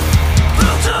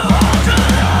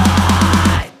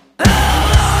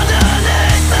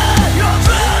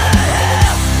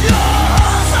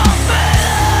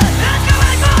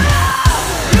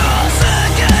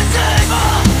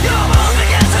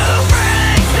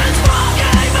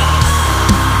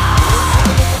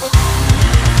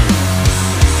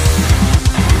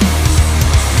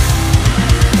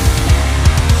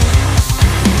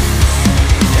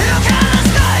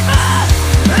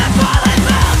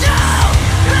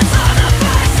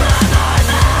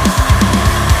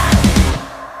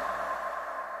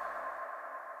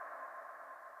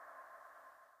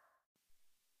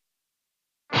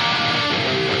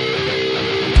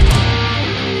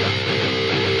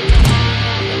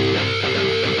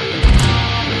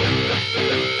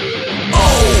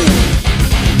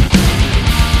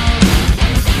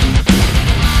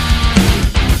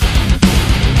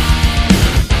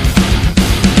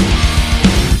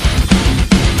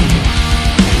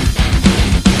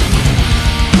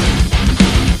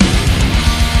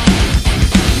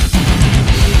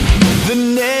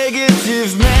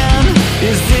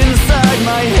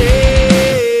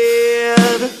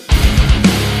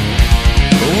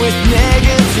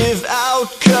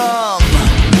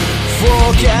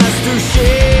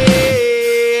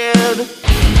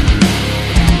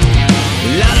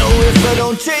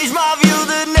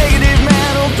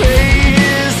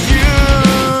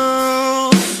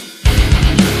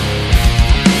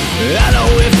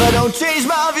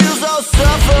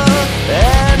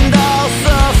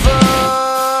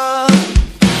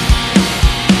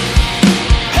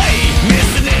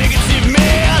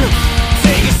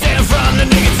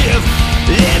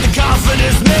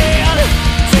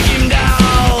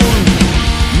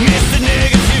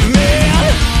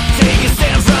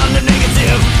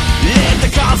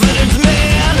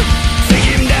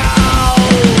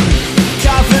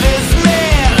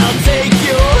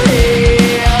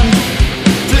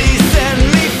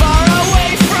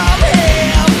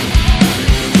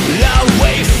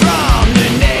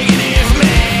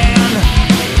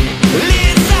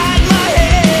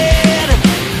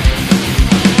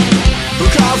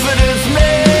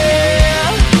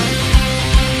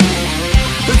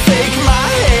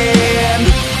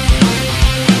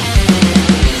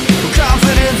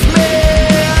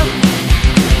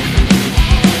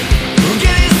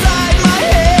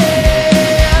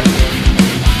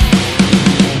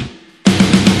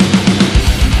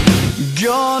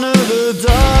 Gone are the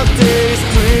dark days,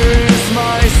 clear is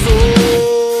my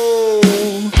soul.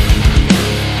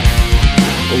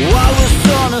 What was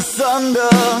torn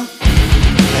asunder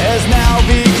has now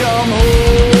become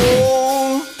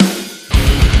whole.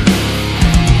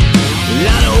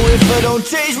 I know if I don't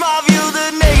change my view, the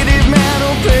negative man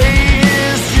will pay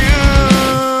his dues.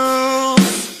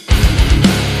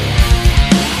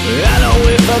 I know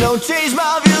if I don't change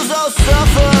my views, I'll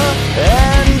suffer,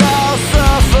 and I'll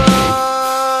suffer.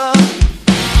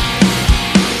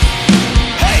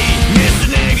 Hey, Mr.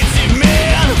 Negative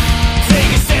Man,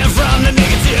 take a stand from the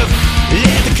negative.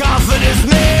 Let the confidence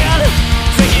man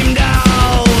take him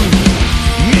down.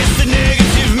 Mr.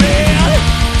 Negative Man,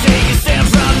 take a stand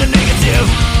from the negative.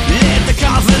 Let the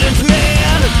confidence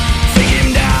man take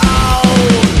him down.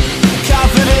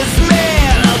 Confidence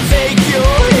man, I'll take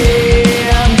your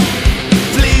hand.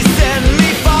 Please send me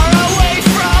far away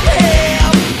from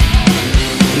him,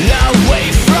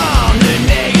 away from the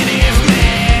negative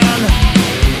man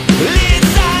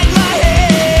inside my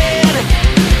head.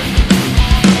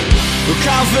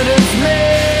 Confidence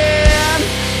man,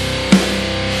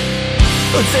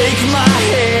 take my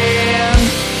hand.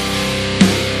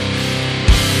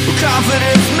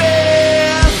 Confidence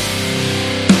man,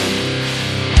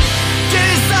 get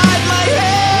inside my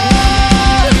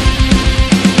head.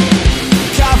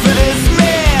 Confidence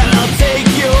man, I'll take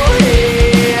your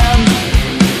hand.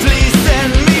 Please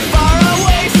send me far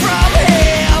away from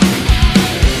him,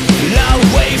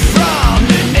 away from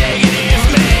the negative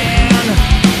man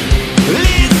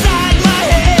inside my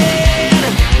head.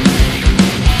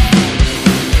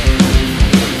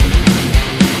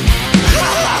 Ha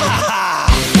ha ha.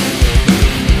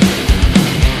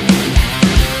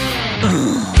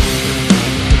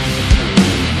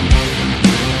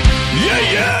 Yeah,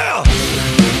 yeah.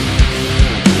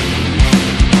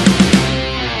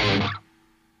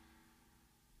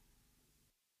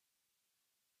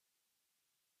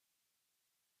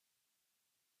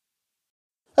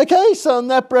 Okay, so in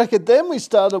that bracket then we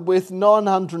started with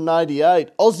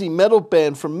 988, Aussie metal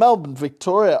band from Melbourne,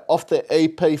 Victoria, off their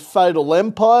EP Fatal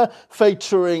Empire,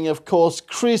 featuring of course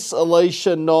Chris,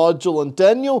 Alicia, Nigel and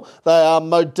Daniel. They are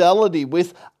Modality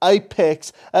with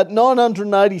Apex. At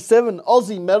 987,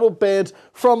 Aussie metal band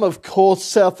from of course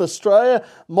South Australia,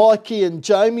 Mikey and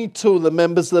Jamie, two of the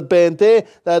members of the band there.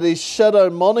 That is Shadow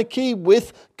Monarchy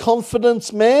with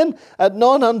Confidence Man. At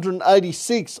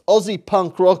 986, Aussie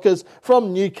punk rockers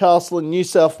from Newcastle in New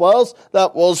South Wales.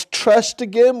 That was Trashed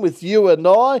Again with You and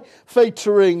I,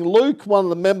 featuring Luke, one of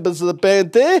the members of the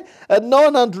band there. At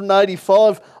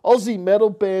 985, Aussie metal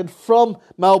band from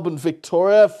Melbourne,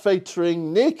 Victoria,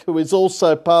 featuring Nick, who is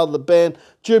also part of the band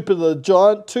Jupiter the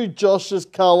Giant, two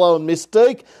Joshes, Carlo and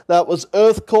Mystique. That was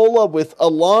Earthcaller with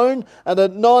Alone. And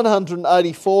at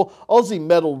 984, Aussie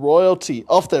Metal Royalty,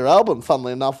 off their album,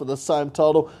 funnily enough, with the same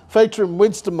title, featuring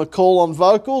Winston McCall on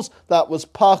vocals. That was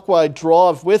Parkway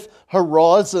Drive with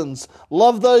Horizons.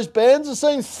 Love those bands. I've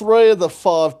seen 3 of the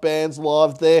 5 bands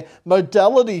live there.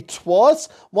 Modality twice,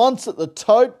 once at the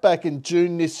Tote back in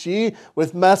June this year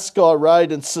with Mass Sky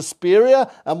Raid and Suspiria,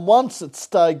 and once at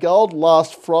Stay Gold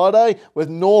last Friday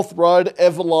with North Road,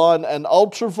 Everline and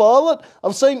Ultraviolet.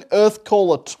 I've seen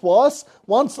Earthcaller twice,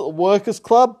 once at the Workers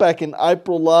Club back in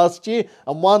April last year,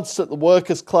 and once at the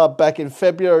Workers Club back in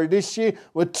February this year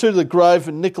with To the Grave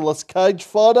and Nicolas Cage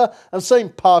Fighter. I've seen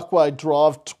Parkway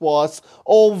Drive twice,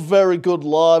 all very good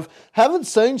live. Haven't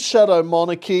seen Shadow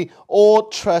Monarchy or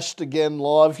Trashed Again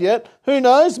live yet. Who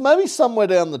knows, maybe somewhere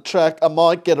down the track I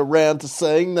might get around to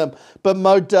seeing them. But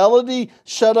Modality,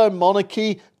 Shadow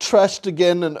Monarchy, Trashed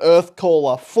Again and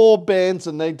Earthcaller, 4 bands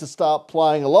I need to start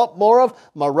playing a lot more of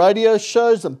my radio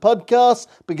shows and podcasts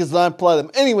because I don't play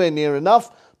them anywhere near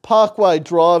enough. Parkway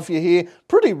Drive you hear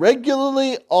pretty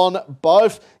regularly on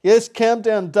both. Yes,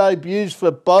 countdown debuts for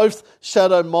both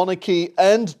Shadow Monarchy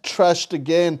and Trashed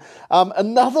Again.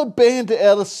 Another band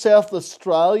out of South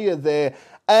Australia there,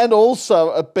 and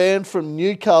also a band from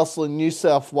Newcastle in New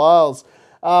South Wales.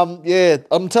 I'm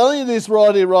telling you this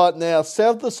right here, right now.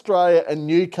 South Australia and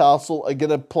Newcastle are going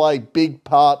to play big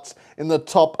parts in the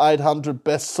top 800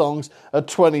 best songs of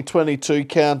 2022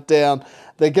 countdown.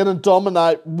 They're going to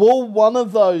dominate. Will one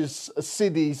of those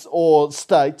cities or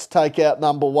states take out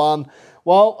number 1?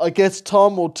 Well, I guess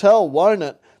time will tell, won't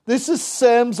it? This is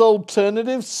Sam's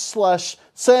Alternative /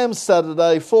 Sam's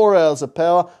Saturday, 4 Hours of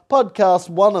Power, podcast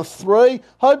 1 of 3.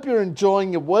 Hope you're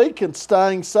enjoying your week and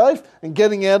staying safe and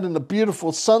getting out in the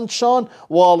beautiful sunshine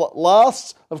while it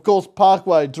lasts. Of course,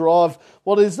 Parkway Drive,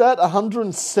 what is that?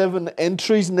 107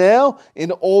 entries now in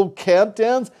all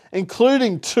countdowns,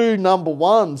 including 2 number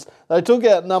 1s. They took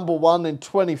out number 1 in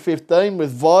 2015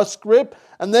 with Vice Grip,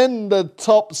 And then the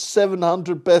top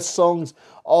 700 best songs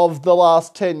of the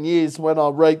last 10 years. When I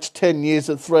reached 10 years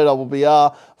at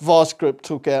 3BBR, Vice Grip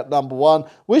took out number 1.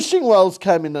 Wishing Wells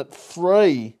came in at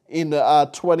 3 in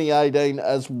 2018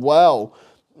 as well.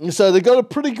 So they've got a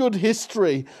pretty good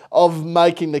history of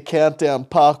making the countdown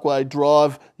Parkway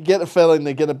Drive. You get the feeling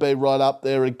they're going to be right up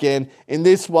there again in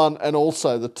this one, and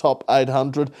also the top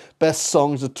 800 best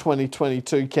songs of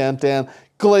 2022 countdown.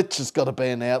 Glitch has got to be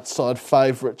an outside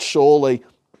favourite, surely.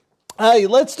 Hey,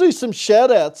 let's do some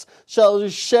shout-outs. Shall we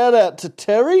shout out to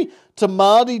Terry, to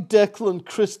Marty, Declan,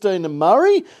 Christine and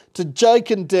Murray, to Jake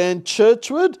and Dan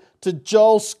Churchwood, to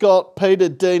Joel, Scott, Peter,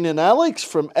 Dean and Alex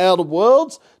from Outer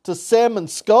Worlds, to Sam and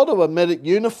Scott, who I met at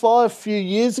Unify a few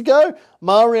years ago,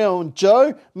 Mario and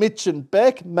Joe, Mitch and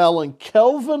Beck, Mel and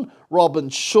Kelvin, Rob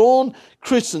and Sean,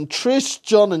 Chris and Trish,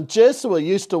 John and Jess, who I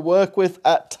used to work with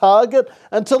at Target,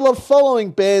 and to the following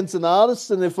bands and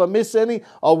artists, and if I miss any,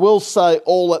 I will say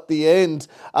all at the end.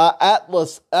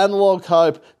 Atlas, Analog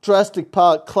Hope, Drastic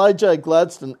Park, Clay J.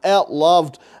 Gladstone,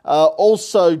 Outloved,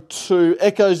 also to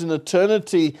Echoes in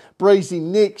Eternity, Breezy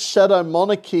Nick, Shadow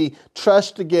Monarchy,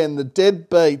 Trashed Again, The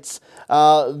Deadbeats,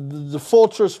 The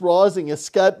Fortress Rising,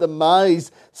 Escape the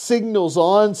Maze, Signals,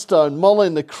 Ironstone, Molly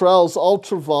and the Krells,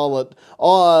 Ultraviolet,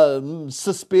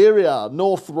 Suspiria,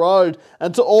 North Road,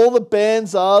 and to all the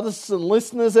bands, artists and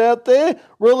listeners out there,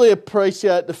 really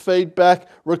appreciate the feedback,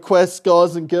 requests,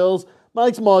 guys and girls.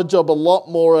 Makes my job a lot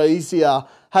more easier.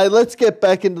 Hey, let's get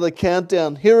back into the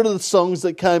countdown. Here are the songs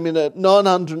that came in at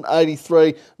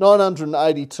 983,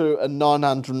 982 and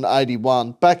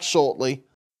 981. Back shortly.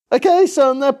 Okay,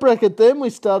 so in that bracket then, we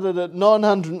started at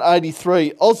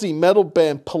 983, Aussie metal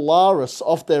band Polaris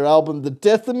off their album The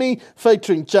Death of Me,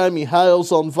 featuring Jamie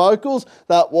Hales on vocals.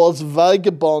 That was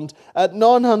Vagabond. At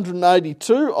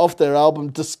 982, off their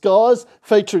album Disguise,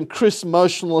 featuring Chris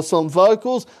Motionless on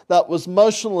vocals. That was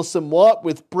Motionless in White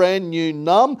with Brand New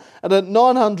Numb. And at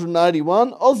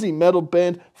 981, Aussie metal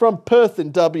band from Perth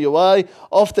in WA,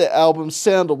 off their album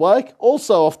Sound Awake,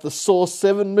 also off the Saw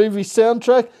 7 movie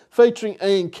soundtrack, featuring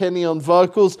Ian Kenny on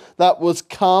vocals. That was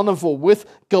Carnival with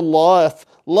Goliath.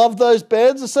 Love those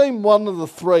bands. I've seen one of the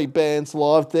 3 bands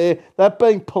live there, that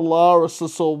being Polaris I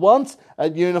saw once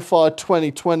at Unify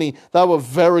 2020. They were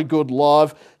very good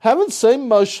live. Haven't seen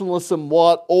Motionless in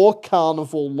White or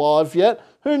Carnival live yet.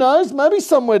 Who knows, maybe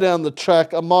somewhere down the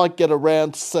track I might get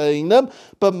around to seeing them.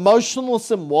 But Motionless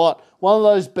in White, one of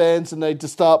those bands I need to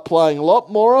start playing a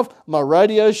lot more of, my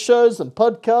radio shows and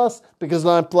podcasts, because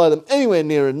I don't play them anywhere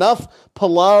near enough.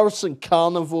 Polaris and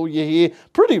Carnival you hear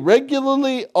pretty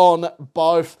regularly on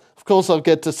both. Of course, I'll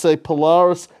get to see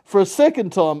Polaris for a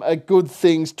second time at Good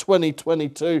Things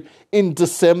 2022 in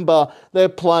December. They're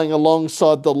playing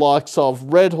alongside the likes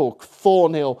of Red Hook,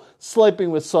 Thornhill, Sleeping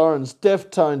with Sirens,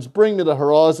 Deftones, Bring Me the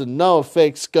Horizon, No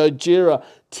Effects, Gojira,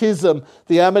 Tism,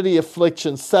 The Amity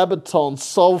Affliction, Sabaton,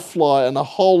 Soulfly, and a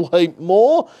whole heap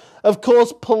more. Of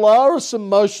course, Polaris and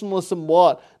Motionless in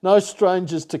White, no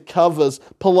strangers to covers.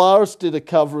 Polaris did a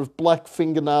cover of Black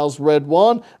Fingernails Red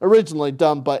Wine, originally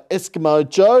done by Eskimo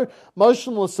Joe.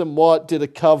 Motionless in White did a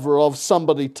cover of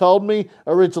Somebody Told Me,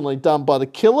 originally done by The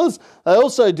Killers. They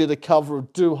also did a cover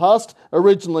of Du Hast,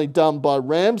 originally done by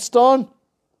Rammstein.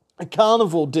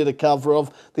 Carnival did a cover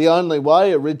of The Only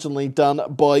Way, originally done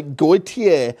by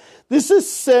Goitier. This is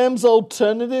Sam's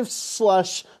Alternative /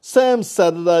 Sam's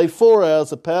Saturday, 4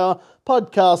 Hours of Power,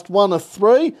 podcast 1 of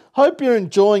 3. Hope you're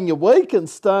enjoying your week and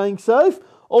staying safe.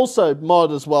 Also,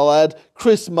 might as well add,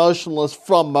 Chris Motionless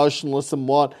from Motionless in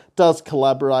White does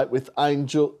collaborate with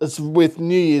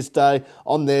New Year's Day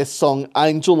on their song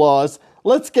Angel Eyes.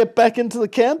 Let's get back into the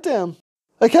countdown.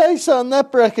 Okay, so in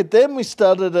that bracket then, we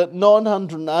started at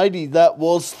 980. That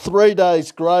was 3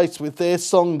 Days Grace with their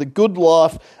song The Good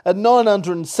Life. At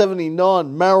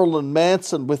 979, Marilyn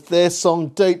Manson with their song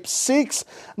Deep Six.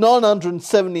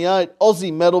 978,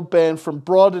 Aussie metal band from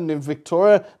Brighton in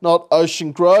Victoria, not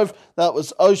Ocean Grove. That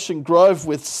was Ocean Grove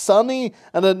with Sunny.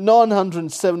 And at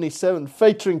 977,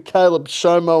 featuring Caleb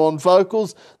Shomo on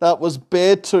vocals, that was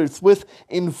Beartooth with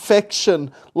Infection.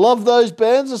 Love those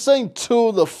bands. I've seen 2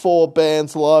 of the 4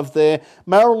 bands live there.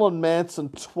 Marilyn Manson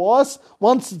twice,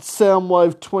 once at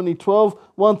Soundwave 2012,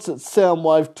 once at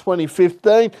Soundwave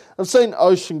 2015. I've seen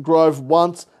Ocean Grove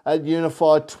once at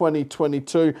Unify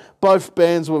 2022. Both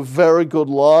bands were very good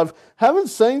live. Haven't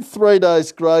seen 3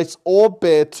 Days Grace or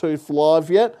Beartooth live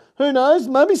yet. Who knows,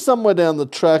 maybe somewhere down the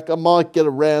track I might get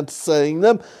around to seeing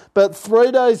them. But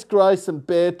 3 Days Grace and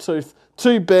Beartooth,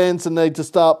 2 bands I need to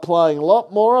start playing a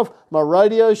lot more of, my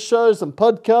radio shows and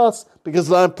podcasts,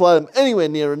 because I don't play them anywhere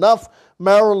near enough.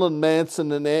 Marilyn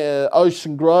Manson and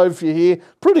Ocean Grove you hear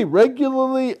pretty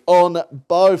regularly on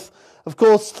both. Of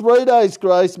course, 3 Days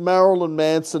Grace, Marilyn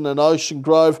Manson and Ocean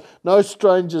Grove, no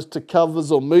strangers to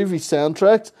covers or movie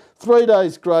soundtracks. 3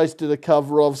 Days Grace did a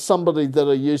cover of Somebody That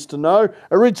I Used to Know,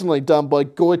 originally done by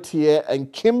Gautier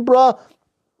and Kimbra.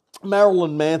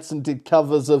 Marilyn Manson did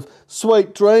covers of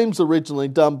Sweet Dreams, originally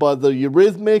done by the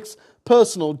Eurythmics.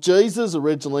 Personal Jesus,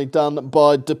 originally done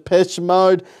by Depeche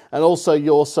Mode, and also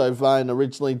You're So Vain,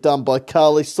 originally done by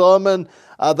Carly Simon.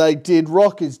 They did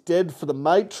Rock Is Dead for The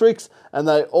Matrix, and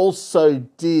they also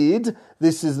did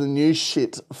This Is the New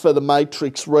Shit for The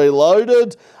Matrix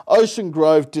Reloaded. Ocean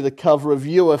Grove did a cover of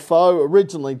UFO,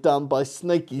 originally done by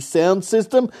Sneaky Sound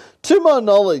System. To my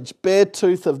knowledge,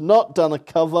 Beartooth have not done a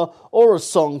cover or a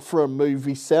song for a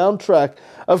movie soundtrack.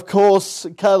 Of course,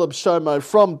 Caleb Shomo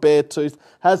from Beartooth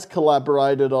has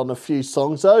collaborated on a few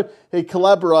songs though. He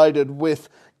collaborated with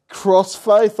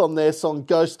Crossfaith on their song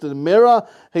Ghost in the Mirror.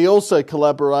 He also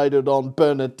collaborated on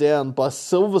Burn It Down by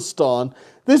Silverstein.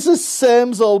 This is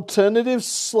Sam's Alternative /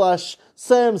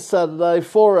 Sam's Saturday,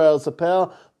 4 Hours of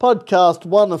Power, podcast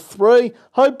 1 of 3.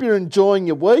 Hope you're enjoying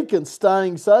your week and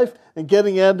staying safe and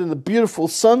getting out in the beautiful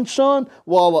sunshine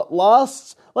while it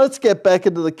lasts. Let's get back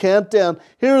into the countdown.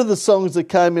 Here are the songs that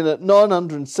came in at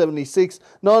 976,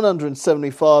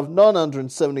 975,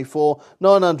 974,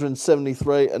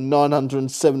 973 and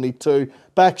 972.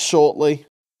 Back shortly.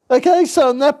 Okay, so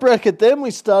in that bracket then,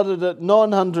 we started at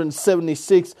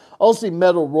 976, Aussie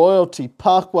Metal Royalty,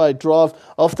 Parkway Drive,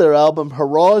 off their album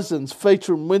Horizons,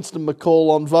 featuring Winston McCall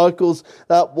on vocals.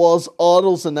 That was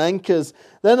Idols and Anchors.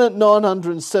 Then at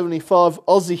 975,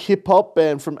 Aussie hip-hop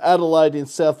band from Adelaide in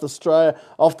South Australia,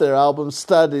 off their album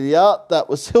State of the Art. That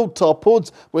was Hilltop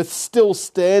Hoods with Still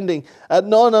Standing. At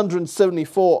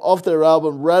 974, off their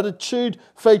album Raditude,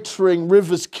 featuring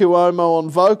Rivers Cuomo on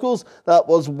vocals. That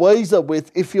was Weezer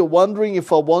with If You're Wondering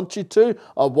If I Want You To,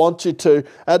 I Want You To.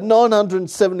 At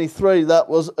 973, that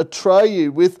was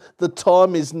Atreyu with The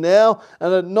Time Is Now.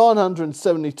 And at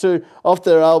 972, off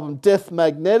their album Death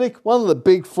Magnetic, one of the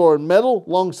big four in metal,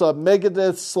 alongside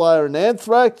Megadeth, Slayer and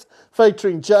Anthrax,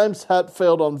 featuring James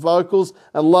Hetfield on vocals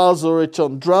and Lars Ulrich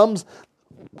on drums.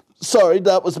 Sorry,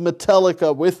 that was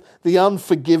Metallica with The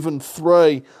Unforgiven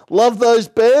 3. Love those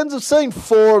bands. I've seen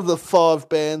 4 of the 5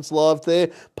 bands live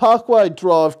there. Parkway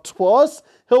Drive twice,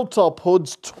 Hilltop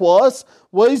Hoods twice,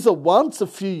 Weezer once a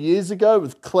few years ago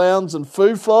with Clowns and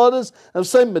Foo Fighters. I've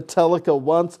seen Metallica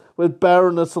once with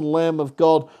Baroness and Lamb of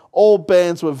God. All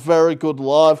bands were very good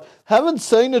live. Haven't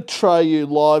seen Atreyu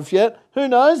live yet. Who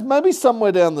knows? Maybe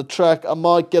somewhere down the track I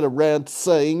might get around to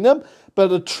seeing them.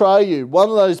 But Atreyu, one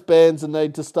of those bands I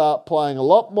need to start playing a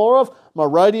lot more of. My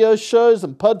radio shows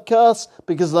and podcasts,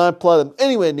 because I don't play them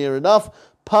anywhere near enough.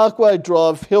 Parkway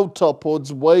Drive, Hilltop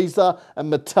Hoods, Weezer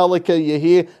and Metallica you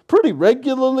hear pretty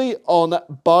regularly on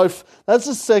both. That's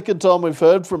the second time we've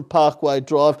heard from Parkway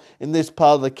Drive in this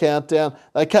part of the countdown.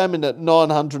 They came in at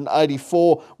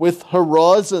 984 with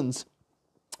Horizons.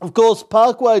 Of course,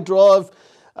 Parkway Drive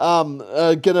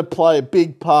going to play a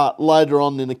big part later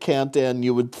on in the countdown,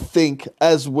 you would think,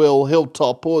 as will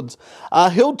Hilltop Hoods.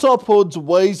 Hilltop Hoods,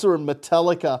 Weezer and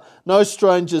Metallica, no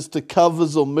strangers to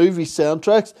covers or movie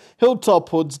soundtracks. Hilltop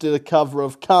Hoods did a cover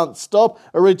of Can't Stop,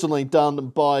 originally done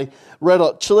by Red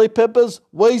Hot Chili Peppers.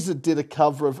 Weezer did a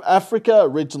cover of Africa,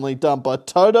 originally done by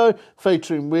Toto,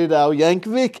 featuring Weird Al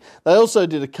Yankovic. They also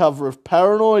did a cover of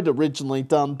Paranoid, originally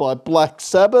done by Black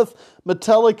Sabbath.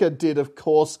 Metallica did, of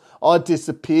course, I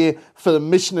Disappear for the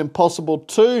Mission Impossible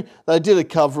 2. They did a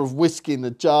cover of Whiskey in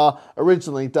a Jar,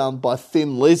 originally done by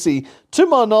Thin Lizzy. To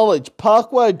my knowledge,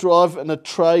 Parkway Drive and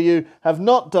Atreyu have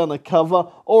not done a cover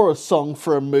or a song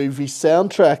for a movie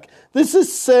soundtrack. This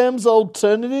is Sam's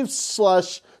Alternative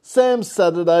 / Sam's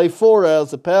Saturday, 4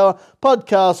 Hours of Power,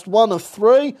 podcast 1 of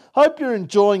 3. Hope you're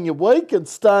enjoying your week and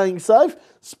staying safe.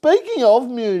 Speaking of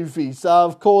movies,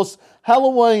 of course,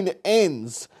 Halloween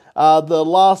Ends. The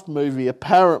last movie,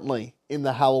 apparently, in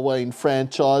the Halloween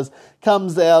franchise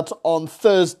comes out on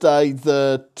Thursday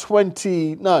the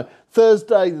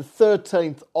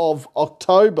 13th of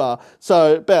October,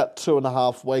 so about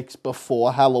 2.5 weeks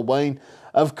before Halloween.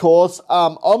 Of course,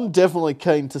 I'm definitely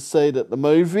keen to see it at the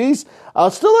movies. I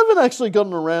still haven't actually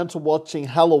gotten around to watching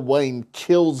Halloween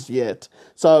Kills yet,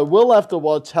 so we'll have to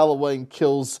watch Halloween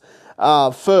Kills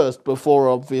first before,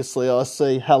 obviously, I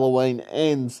see Halloween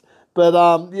Ends. But,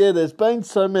 yeah, there's been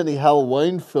so many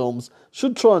Halloween films.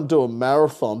 Should try and do a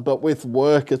marathon, but with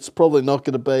work, it's probably not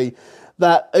going to be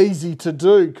that easy to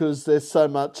do because there's so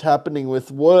much happening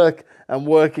with work and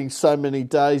working so many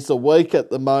days a week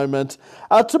at the moment.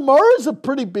 Tomorrow's a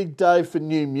pretty big day for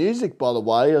new music, by the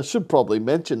way. I should probably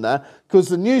mention that because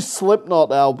the new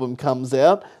Slipknot album comes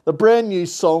out. The brand new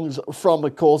songs from,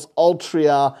 of course,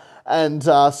 Altria and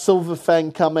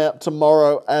Silverfang come out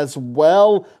tomorrow as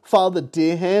well. Father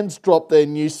Deerhands dropped their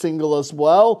new single as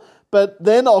well. But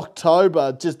then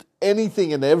October, just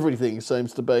anything and everything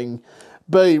seems to be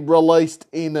released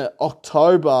in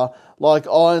October. Like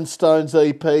Ironstone's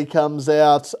EP comes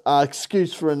out,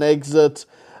 Excuse for an Exit,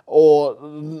 or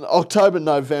October,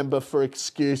 November for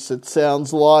Excuse, it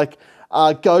sounds like.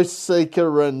 Ghost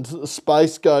Seeker and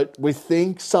Space Goat, we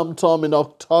think, sometime in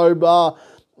October.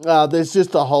 There's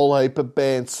just a whole heap of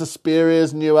bands.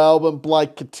 Suspiria's new album,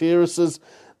 Blake Katiris's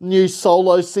new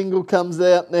solo single comes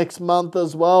out next month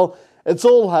as well. It's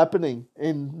all happening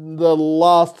in the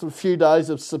last few days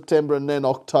of September, and then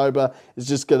October is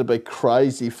just going to be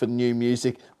crazy for new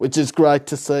music, which is great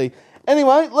to see.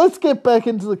 Anyway, let's get back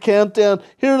into the countdown.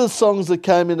 Here are the songs that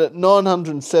came in at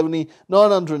 970,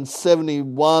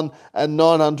 971 and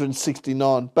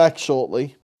 969. Back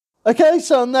shortly. Okay,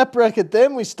 so in that bracket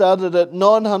then, we started at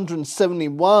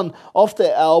 971 off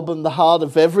their album The Heart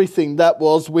of Everything. That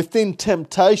was Within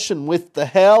Temptation with The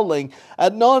Howling.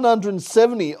 At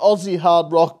 970, Aussie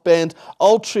hard rock band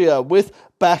Ultria with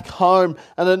Back Home.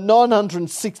 And at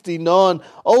 969,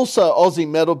 also Aussie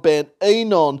metal band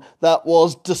Enon. That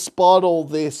was Despite All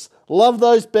This. Love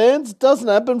those bands. Doesn't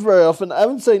happen very often. I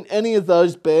haven't seen any of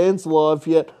those bands live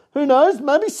yet. Who knows?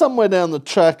 Maybe somewhere down the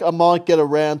track I might get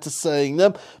around to seeing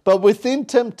them. But Within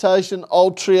Temptation,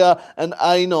 Ultria and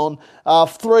Anon are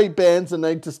three bands I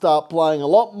need to start playing a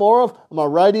lot more of on my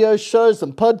radio shows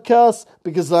and podcasts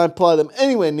because I don't play them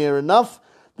anywhere near enough.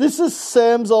 This is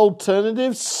Sam's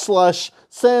Alternative /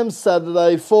 Sam's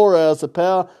Saturday 4 Hours of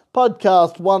Power,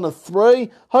 podcast 1 of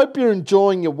 3. Hope you're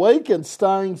enjoying your week and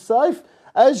staying safe.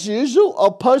 As usual,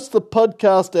 I'll post the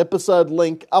podcast episode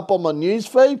link up on my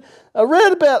newsfeed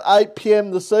around about 8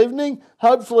 p.m. this evening,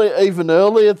 hopefully even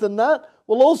earlier than that.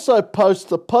 We'll also post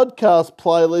the podcast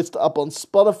playlist up on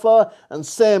Spotify and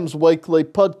Sam's Weekly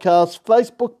Podcast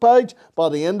Facebook page by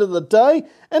the end of the day.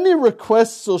 Any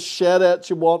requests or shout-outs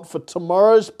you want for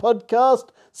tomorrow's podcast,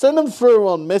 send them through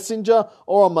on Messenger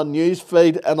or on my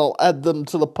newsfeed and I'll add them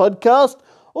to the podcast.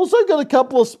 Also got a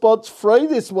couple of spots free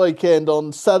this weekend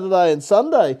on Saturday and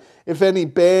Sunday. If any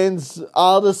bands,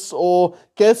 artists or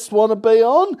guests want to be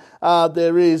on,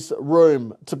 there is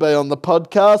room to be on the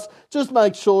podcast. Just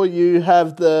make sure you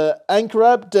have the Anchor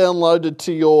app downloaded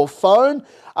to your phone.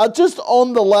 Just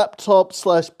on the laptop /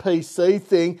 PC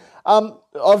thing,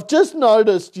 I've just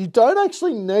noticed you don't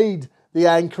actually need the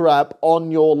Anchor app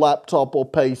on your laptop or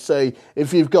PC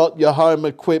if you've got your home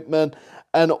equipment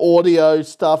and audio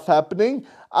stuff happening.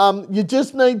 You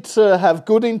just need to have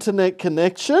good internet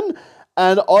connection,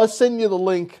 and I send you the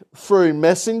link through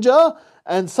Messenger,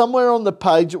 and somewhere on the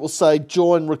page it will say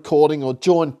join recording or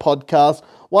join podcast,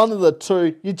 one of the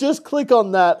two. You just click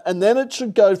on that and then it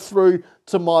should go through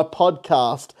to my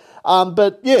podcast.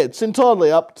 But yeah, it's entirely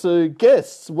up to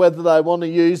guests whether they want to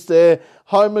use their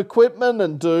home equipment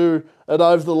and do it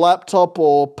over the laptop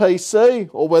or PC,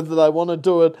 or whether they want to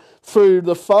do it through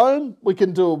the phone. We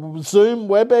can do a Zoom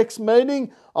WebEx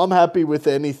meeting. I'm happy with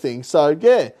anything. So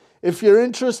yeah, if you're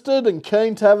interested and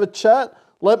keen to have a chat,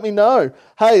 let me know.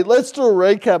 Hey, let's do a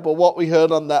recap of what we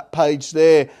heard on that page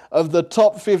there of the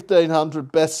top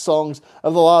 1,500 best songs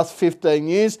of the last 15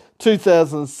 years,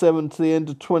 2007 to the end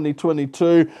of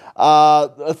 2022,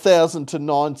 1,000 to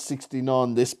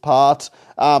 969 this part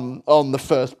on the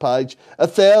first page.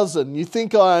 1,000, you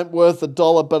think I ain't worth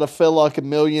 $1 but I feel like a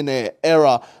millionaire,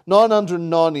 error.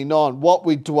 999, What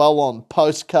We Dwell On,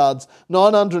 Postcards.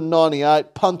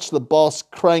 998, Punch the Boss,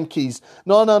 Crankies.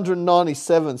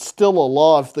 997, Still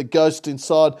Alive, The Ghost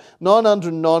Inside.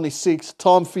 996,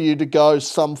 Time For You To Go,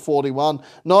 Sum 41.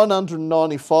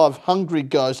 995, Hungry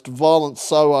Ghost, Violent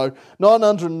Soho.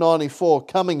 994,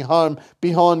 Coming Home,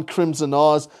 Behind Crimson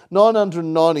Eyes.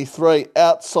 993,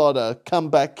 Outsider,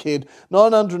 Comeback Kid.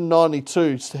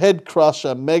 992, Head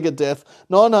Crusher, Megadeth.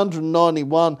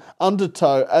 991,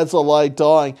 Undertow, As I Lay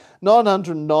Dying.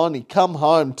 990, Come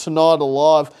Home, Tonight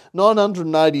Alive.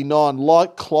 989,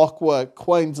 Like Clockwork,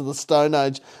 Queens of the Stone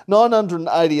Age.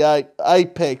 988,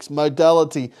 Apex,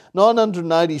 Modality.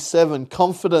 987,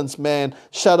 Confidence Man,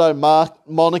 Shadow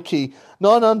Monarchy.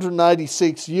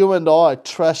 986, You and I,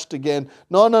 Trashed Again.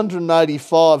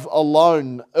 985,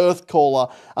 Alone,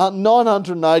 Earthcaller.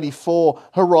 984,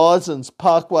 Horizons,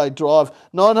 Parkway Drive.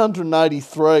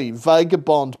 983,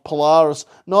 Vagabond, Polaris.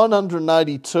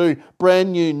 982,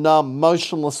 Brand New Numb,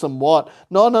 Motionless and White.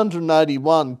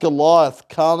 981, Goliath,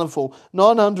 Carnival.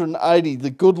 980,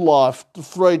 The Good Life,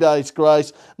 3 Days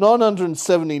Grace.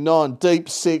 979, Deep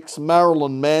Six,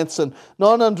 Marilyn Manson.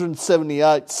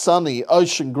 978, Sunny,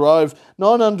 Ocean Grove.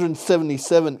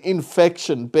 977,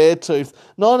 Infection, Beartooth,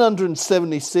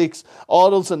 976,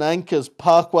 Idols and Anchors,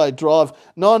 Parkway Drive,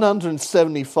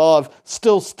 975,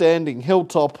 Still Standing,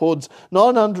 Hilltop Hoods,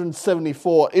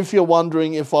 974, If You're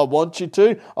Wondering If I Want You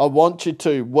To, I Want You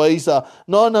To, Weezer,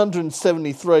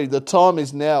 973, The Time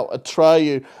Is Now,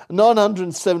 Atreyu,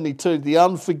 972, The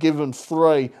Unforgiven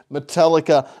 3,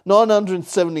 Metallica,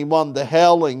 971, The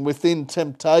Howling, Within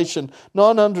Temptation,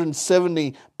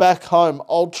 970, Back Home,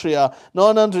 Altria,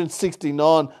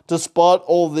 969, Despite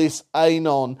All This,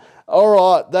 Anon.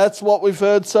 Alright, that's what we've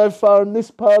heard so far in this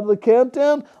part of the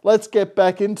countdown. Let's get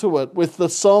back into it with the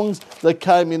songs that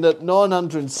came in at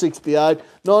 968,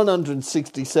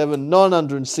 967,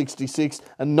 966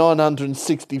 and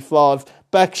 965.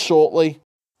 Back shortly.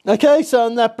 Okay, so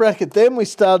in that bracket then, we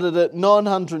started at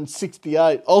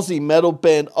 968, Aussie metal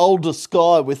band Older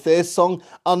Sky with their song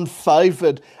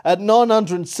Unfavoured. At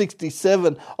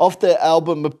 967, off their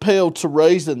album Appeal to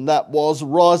Reason, that was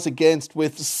Rise Against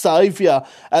with Saviour.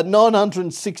 At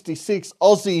 966,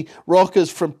 Aussie rockers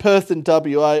from Perth and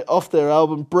WA, off their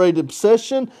album Breed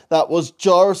Obsession, that was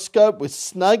Gyroscope with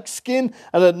Snakeskin.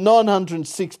 And at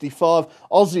 965,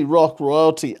 Aussie rock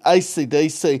royalty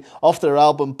AC/DC, off their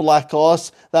album Black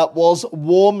Ice, that was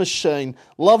War Machine.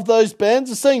 Love those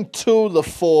bands. I've seen 2 of the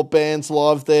 4 bands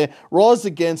live there. Rise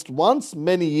Against once,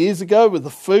 many years ago, with the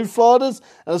Foo Fighters,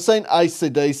 and I've seen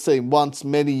AC/DC once,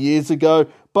 many years ago.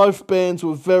 Both bands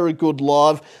were very good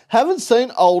live. Haven't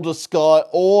seen Older Sky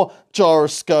or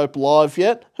Gyroscope live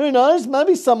yet. Who knows?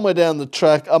 Maybe somewhere down the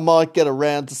track I might get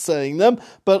around to seeing them.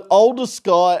 But Older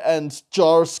Sky and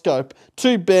Gyroscope,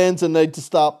 2 bands I need to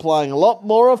start playing a lot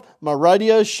more of. My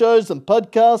radio shows and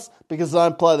podcasts, because I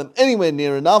don't play them anywhere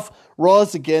near enough.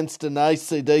 Rise Against and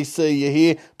AC/DC you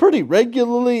hear pretty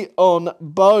regularly on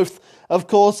both. Of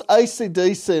course,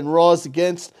 AC/DC and Rise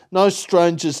Against, no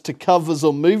strangers to covers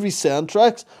or movie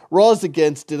soundtracks. Rise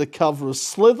Against did a cover of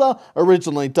Slither,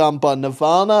 originally done by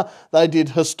Nirvana. They did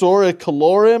Historia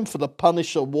Colorium for the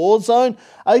Punisher Warzone.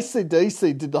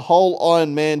 AC/DC did the whole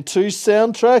Iron Man 2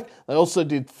 soundtrack. They also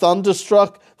did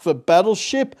Thunderstruck for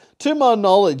Battleship. To my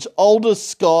knowledge, Older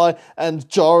Sky and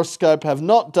Gyroscope have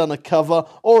not done a cover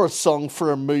or a song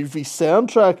for a movie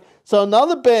soundtrack. So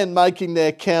another band making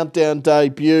their countdown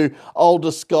debut,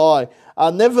 Older Sky,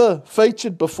 are never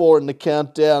featured before in the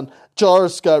countdown.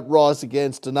 Gyroscope, Rise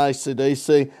Against and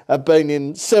AC/DC have been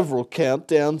in several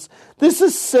countdowns. This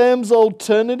is Sam's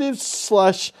Alternative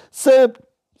slash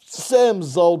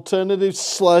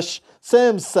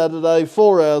Sam's Saturday,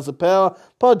 4 Hours of Power,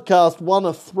 podcast 1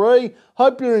 of 3.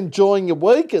 Hope you're enjoying your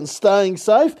week and staying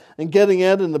safe and getting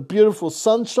out in the beautiful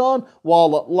sunshine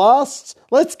while it lasts.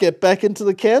 Let's get back into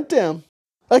the countdown.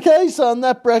 Okay, so in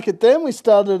that bracket then, we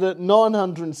started at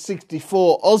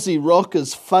 964, Aussie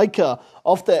rockers Faker,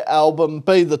 off their album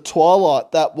Be the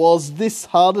Twilight, that was This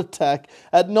Heart Attack.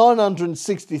 At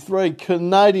 963,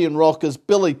 Canadian rockers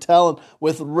Billy Talent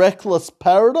with Reckless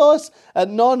Paradise. At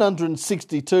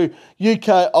 962,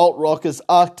 UK alt rockers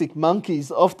Arctic Monkeys,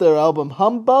 off their album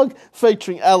Humbug,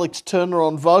 featuring Alex Turner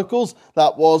on vocals,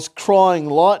 that was Crying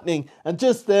Lightning. And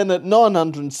just then at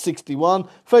 961,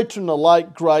 featuring the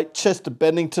late great Chester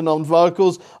Bennington on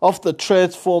vocals, off the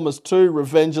Transformers 2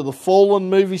 Revenge of the Fallen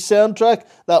movie soundtrack,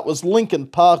 that was Linkin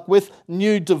Park with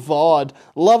New Divide.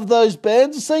 Love those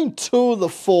bands. I've seen 2 of the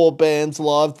 4 bands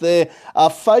live there.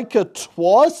 Faker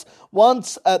twice,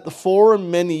 once at the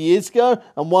Forum many years ago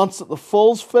and once at the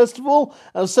Falls Festival.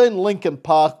 And I've seen Linkin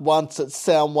Park once at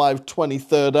Soundwave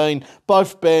 2013.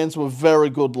 Both bands were very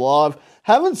good live.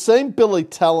 Haven't seen Billy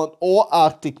Talent or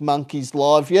Arctic Monkeys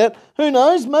live yet. Who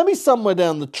knows? Maybe somewhere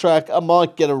down the track I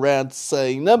might get around to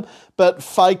seeing them. But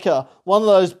Faker, one of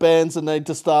those bands I need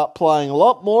to start playing a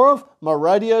lot more of. My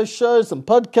radio shows and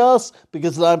podcasts,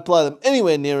 because I don't play them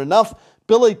anywhere near enough.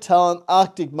 Billy Talent,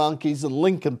 Arctic Monkeys and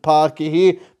Linkin Park are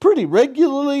here pretty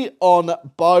regularly on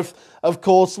both. Of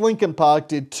course, Linkin Park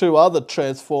did 2 other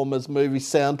Transformers movie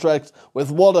soundtracks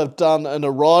with What I've Done and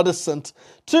Iridescent.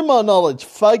 To my knowledge,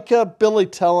 Faker, Billy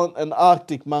Talent and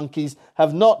Arctic Monkeys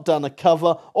have not done a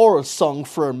cover or a song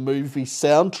for a movie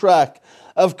soundtrack.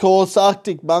 Of course,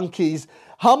 Arctic Monkeys,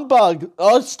 Humbug,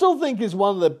 I still think is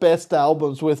one of the best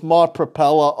albums, with My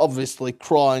Propeller, obviously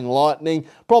Crying Lightning,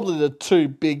 probably the 2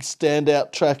 big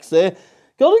standout tracks there.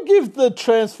 Got to give the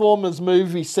Transformers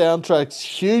movie soundtracks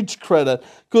huge credit,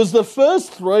 because the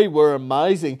first 3 were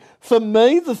amazing. For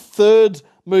me, the third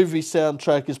movie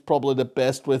soundtrack is probably the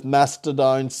best, with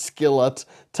Mastodon, Skillet,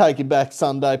 Taking Back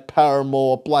Sunday,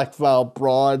 Paramore, Black Veil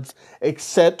Brides,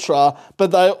 etc. But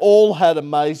they all had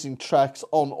amazing tracks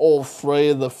on all 3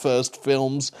 of the first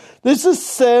films. This is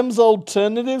Sam's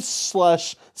Alternative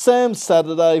slash Sam's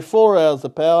Saturday, 4 Hours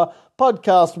of Power,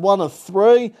 podcast 1 of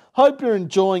 3. Hope you're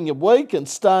enjoying your week and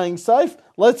staying safe.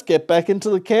 Let's get back into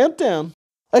the countdown.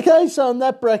 Okay, so in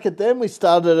that bracket then, we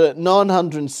started at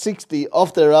 960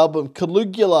 off their album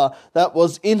Caligula. That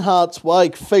was In Heart's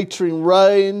Wake featuring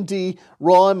Randy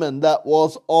Ryman. That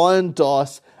was Iron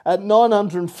Dice. At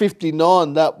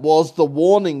 959, that was The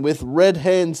Warning with Red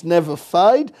Hands Never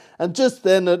Fade. And just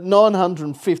then at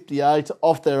 958,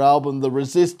 off their album The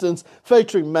Resistance,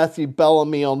 featuring Matthew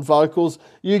Bellamy on vocals,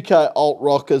 UK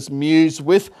alt-rockers Muse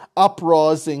with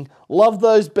Uprising. Love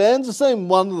those bands. I've seen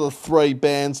one of the three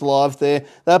bands live there,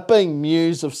 that being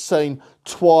Muse. I've seen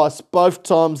twice. Both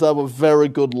times they were very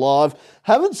good live.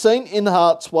 Haven't seen In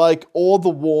Heart's Wake or The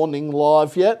Warning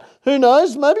live yet. Who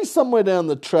knows? Maybe somewhere down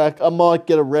the track I might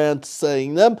get around to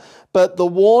seeing them. But The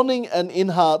Warning and In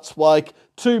Heart's Wake,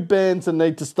 two bands I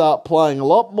need to start playing a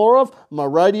lot more of on my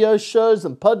radio shows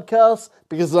and podcasts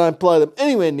because I don't play them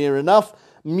anywhere near enough.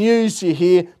 Muse you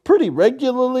hear pretty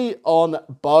regularly on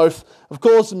both. Of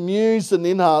course, Muse and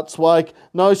In Heart's Wake,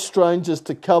 no strangers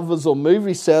to covers or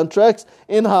movie soundtracks.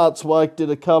 In Heart's Wake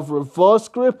did a cover of Vice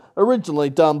Grip,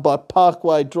 originally done by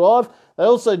Parkway Drive. They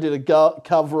also did a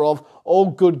cover of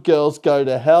All Good Girls Go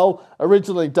to Hell,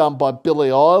 originally done by Billie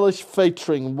Eilish,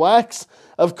 featuring Wax.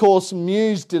 Of course,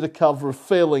 Muse did a cover of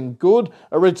Feeling Good,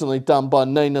 originally done by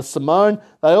Nina Simone.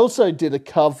 They also did a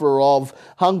cover of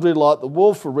Hungry Like the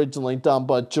Wolf, originally done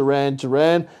by Duran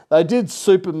Duran. They did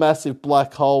Supermassive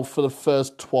Black Hole for the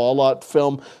first Twilight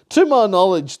film. To my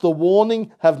knowledge, The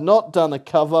Warning have not done a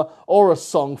cover or a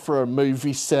song for a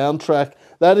movie soundtrack.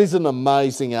 That is an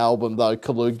amazing album though,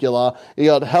 Caligula. You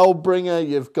got Hellbringer,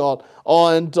 you've got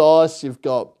Iron Dice, you've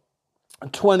got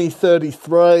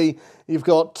 2033, you've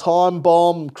got Time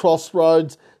Bomb,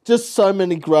 Crossroads, just so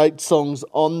many great songs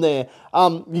on there.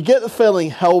 You get the feeling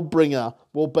Hellbringer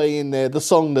will be in there, the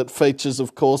song that features,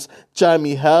 of course,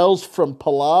 Jamie Hales from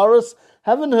Polaris.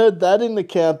 Haven't heard that in the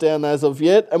countdown as of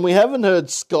yet, and we haven't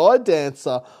heard Sky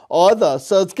Dancer either.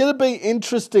 So it's going to be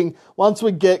interesting once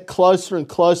we get closer and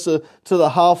closer to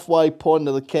the halfway point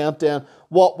of the countdown,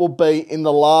 what will be in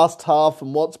the last half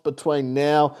and what's between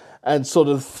now and sort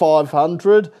of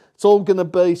 500. It's all going to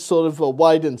be sort of a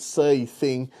wait and see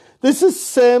thing. This is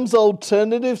Sam's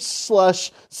Alternative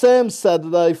 / Sam's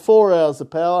Saturday, 4 Hours of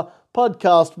Power,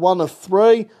 podcast 1 of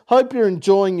 3. Hope you're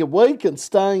enjoying your week and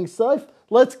staying safe.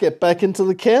 Let's get back into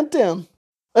the countdown.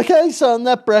 Okay, so in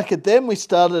that bracket then, we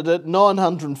started at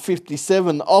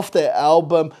 957 off their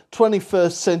album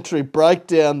 21st Century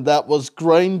Breakdown. That was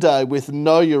Green Day with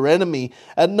Know Your Enemy.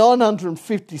 At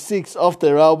 956 off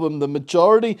their album The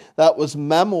Majority, that was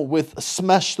Mammal with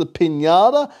Smash the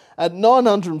Pinata. At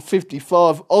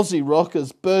 955, Aussie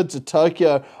rockers Birds of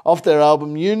Tokyo off their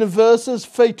album Universes,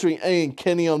 featuring Ian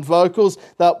Kenny on vocals.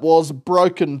 That was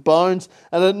Broken Bones.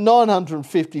 And at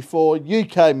 954,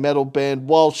 UK metal band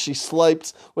While She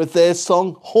Sleeps with their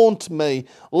song Haunt Me.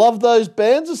 Love those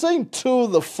bands. I've seen two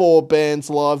of the four bands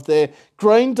live there.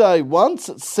 Green Day once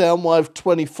at Soundwave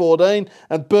 2014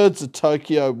 and Birds of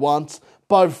Tokyo once.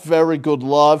 Both very good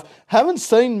live. Haven't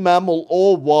seen Mammal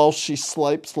or While She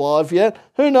Sleeps live yet.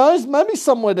 Who knows? Maybe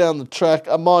somewhere down the track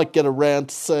I might get around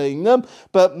to seeing them.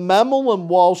 But Mammal and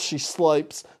While She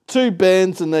Sleeps, two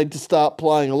bands I need to start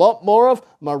playing a lot more of.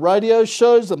 My radio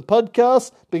shows and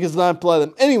podcasts because I don't play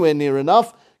them anywhere near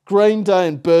enough. Green Day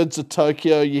and Birds of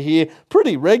Tokyo you hear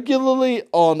pretty regularly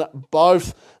on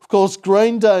both. Of course,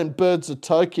 Green Day and Birds of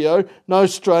Tokyo, no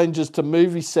strangers to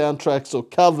movie soundtracks or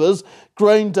covers.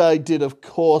 Green Day did, of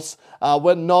course,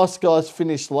 when Nice Guys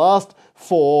finished last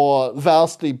for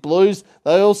Varsity Blues.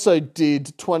 They also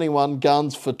did 21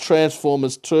 Guns for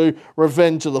Transformers 2,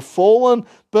 Revenge of the Fallen.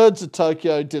 Birds of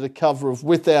Tokyo did a cover of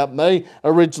Without Me,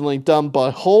 originally done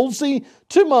by Halsey.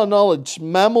 To my knowledge,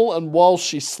 Mammal and While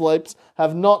She Sleeps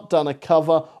have not done a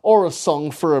cover or a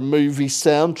song for a movie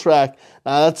soundtrack.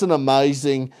 That's an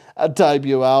amazing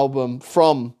debut album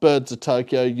from Birds of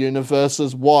Tokyo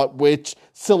Universes, White Witch,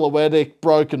 Silhouettic,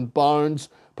 Broken Bones,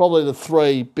 probably the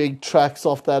three big tracks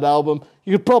off that album.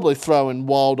 You could probably throw in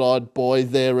Wild-Eyed Boy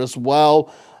there as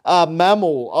well.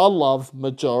 Mammal, I love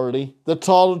Majority. The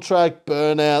title track,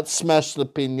 Burnout, Smash the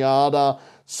Pinata,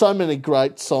 so many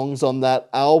great songs on that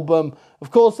album.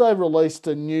 Of course, they released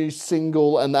a new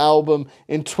single and album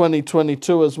in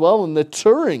 2022 as well, and they're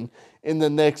touring in the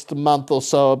next month or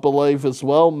so, I believe, as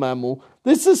well, Mammal.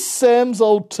 This is Sam's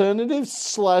Alternative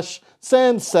 /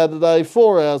 Sam's Saturday,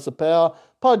 4 Hours of Power,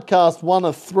 podcast 1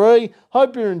 of 3.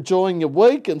 Hope you're enjoying your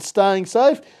week and staying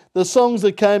safe. The songs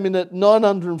that came in at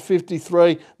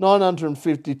 953,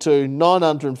 952,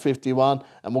 951,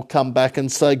 and we'll come back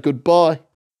and say goodbye.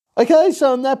 Okay,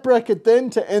 so in that bracket then,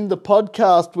 to end the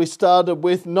podcast, we started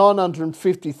with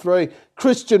 953,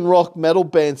 Christian rock metal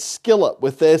band Skillet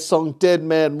with their song Dead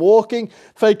Man Walking,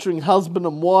 featuring husband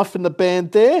and wife in the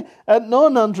band there. At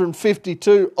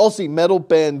 952, Aussie metal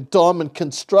band Diamond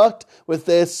Construct with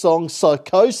their song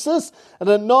Psychosis. And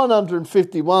at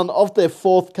 951 of their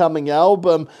forthcoming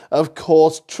album, of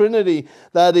course, Trinity.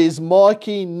 That is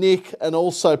Mikey, Nick, and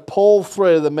also Paul,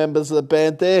 three of the members of the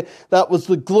band there. That was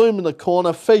The Gloom in the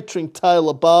Corner featuring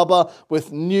Taylor Barber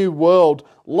with New World.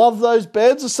 Love those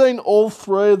bands. I've seen all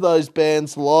three of those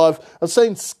bands live. I've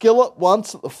seen Skillet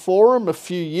once at the Forum a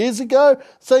few years ago. I've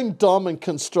seen Diamond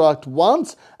Construct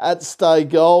once at Stay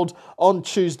Gold on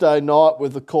Tuesday night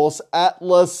with, of course,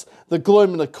 Atlas, The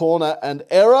Gloom in the Corner and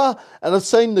Error. And I've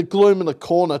seen The Gloom in the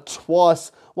Corner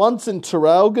twice. Once in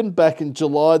Traralgon back in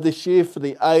July this year for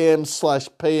the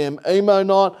AM/PM emo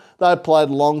night. They played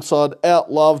alongside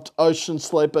Outloved, Ocean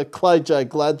Sleeper, Clay J.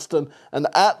 Gladstone and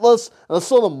Atlas. And I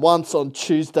saw them once on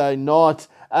Tuesday night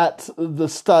at the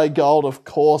Stay Gold, of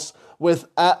course, with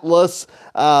Atlas,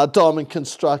 Diamond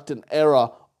Construct and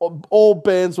Error. All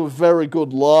bands were very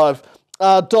good live.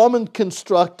 Diamond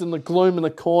Construct and The Gloom in the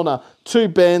Corner, two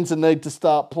bands I need to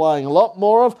start playing a lot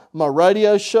more of, my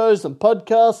radio shows and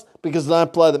podcasts, because I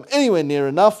don't play them anywhere near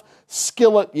enough.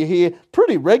 Skillet you hear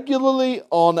pretty regularly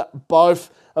on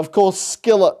both. Of course,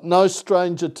 Skillet, no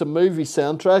stranger to movie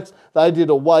soundtracks. They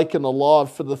did Awake and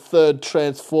Alive for the third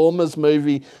Transformers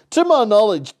movie. To my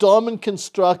knowledge, Diamond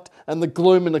Construct and The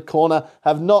Gloom in the Corner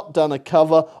have not done a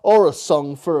cover or a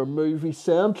song for a movie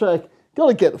soundtrack. Got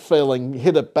to get the feeling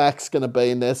Hit It Back's going to be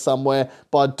in there somewhere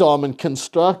by Diamond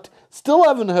Construct. Still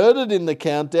haven't heard it in the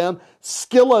countdown.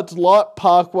 Skillet, Light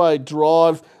Parkway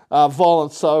Drive,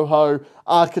 Violent Soho,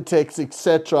 Architects,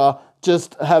 etc.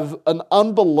 just have an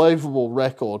unbelievable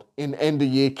record in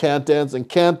end-of-year countdowns and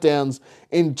countdowns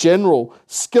in general.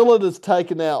 Skillet has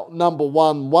taken out number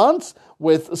one once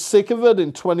with Sick of It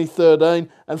in 2013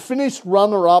 and finished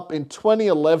runner-up in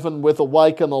 2011 with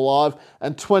Awake and Alive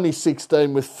and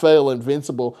 2016 with Feel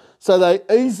Invincible. So they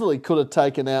easily could have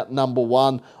taken out number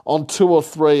one on 2 or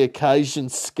 3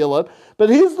 occasions, Skillet. But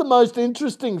here's the most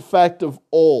interesting fact of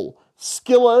all.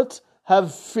 Skillet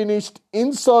have finished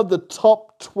inside the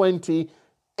top 20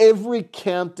 every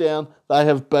countdown they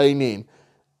have been in.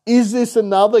 Is this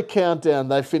another countdown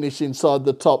they finish inside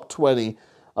the top 20?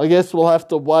 I guess we'll have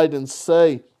to wait and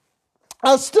see.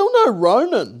 Still no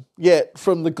Ronan yet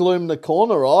from The Gloom in the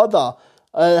Corner either.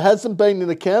 It hasn't been in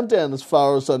the countdown as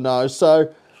far as I know.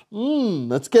 So,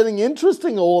 it's getting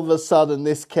interesting all of a sudden,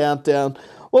 this countdown.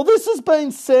 Well, this has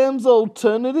been Sam's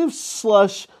Alternative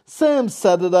 / Sam's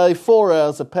Saturday, 4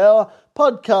 Hours of Power,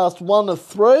 podcast 1 of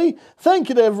 3. Thank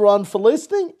you to everyone for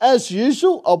listening. As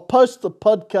usual, I'll post the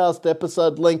podcast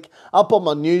episode link up on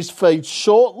my news feed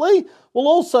shortly. We'll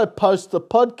also post the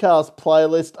podcast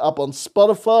playlist up on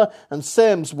Spotify and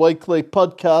Sam's Weekly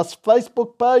Podcast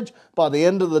Facebook page by the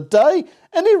end of the day.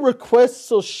 Any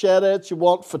requests or shout-outs you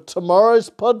want for tomorrow's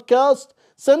podcast,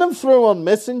 send them through on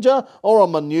Messenger or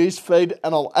on my news feed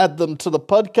and I'll add them to the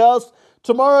podcast.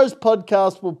 Tomorrow's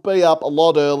podcast will be up a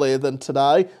lot earlier than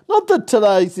today. Not that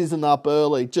today's isn't up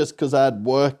early, just because I had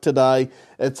work today.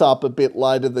 It's up a bit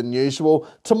later than usual.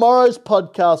 Tomorrow's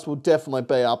podcast will definitely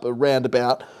be up around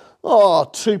about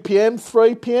 2 p.m,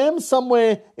 3 p.m,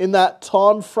 somewhere in that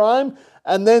time frame.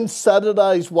 And then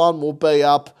Saturday's one will be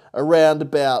up around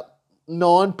about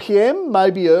 9 p.m,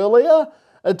 maybe earlier.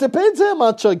 It depends how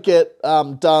much I get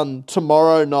done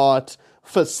tomorrow night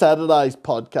for Saturday's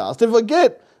podcast. If I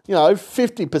get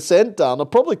 50% done, I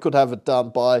probably could have it done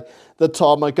by the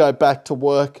time I go back to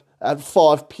work at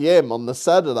 5 p.m. on the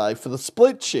Saturday for the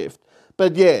split shift.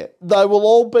 But yeah, they will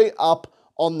all be up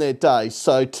on their day.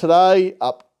 So today,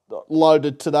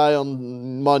 uploaded today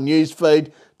on my news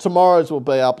feed. Tomorrow's will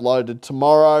be uploaded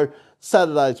tomorrow.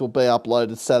 Saturdays will be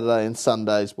uploaded Saturday and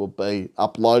Sundays will be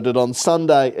uploaded on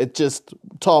Sunday.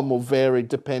 Time will vary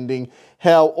depending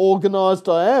how organised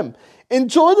I am.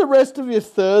 Enjoy the rest of your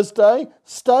Thursday.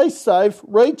 Stay safe.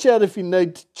 Reach out if you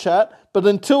need to chat. But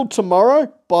until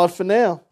tomorrow, bye for now.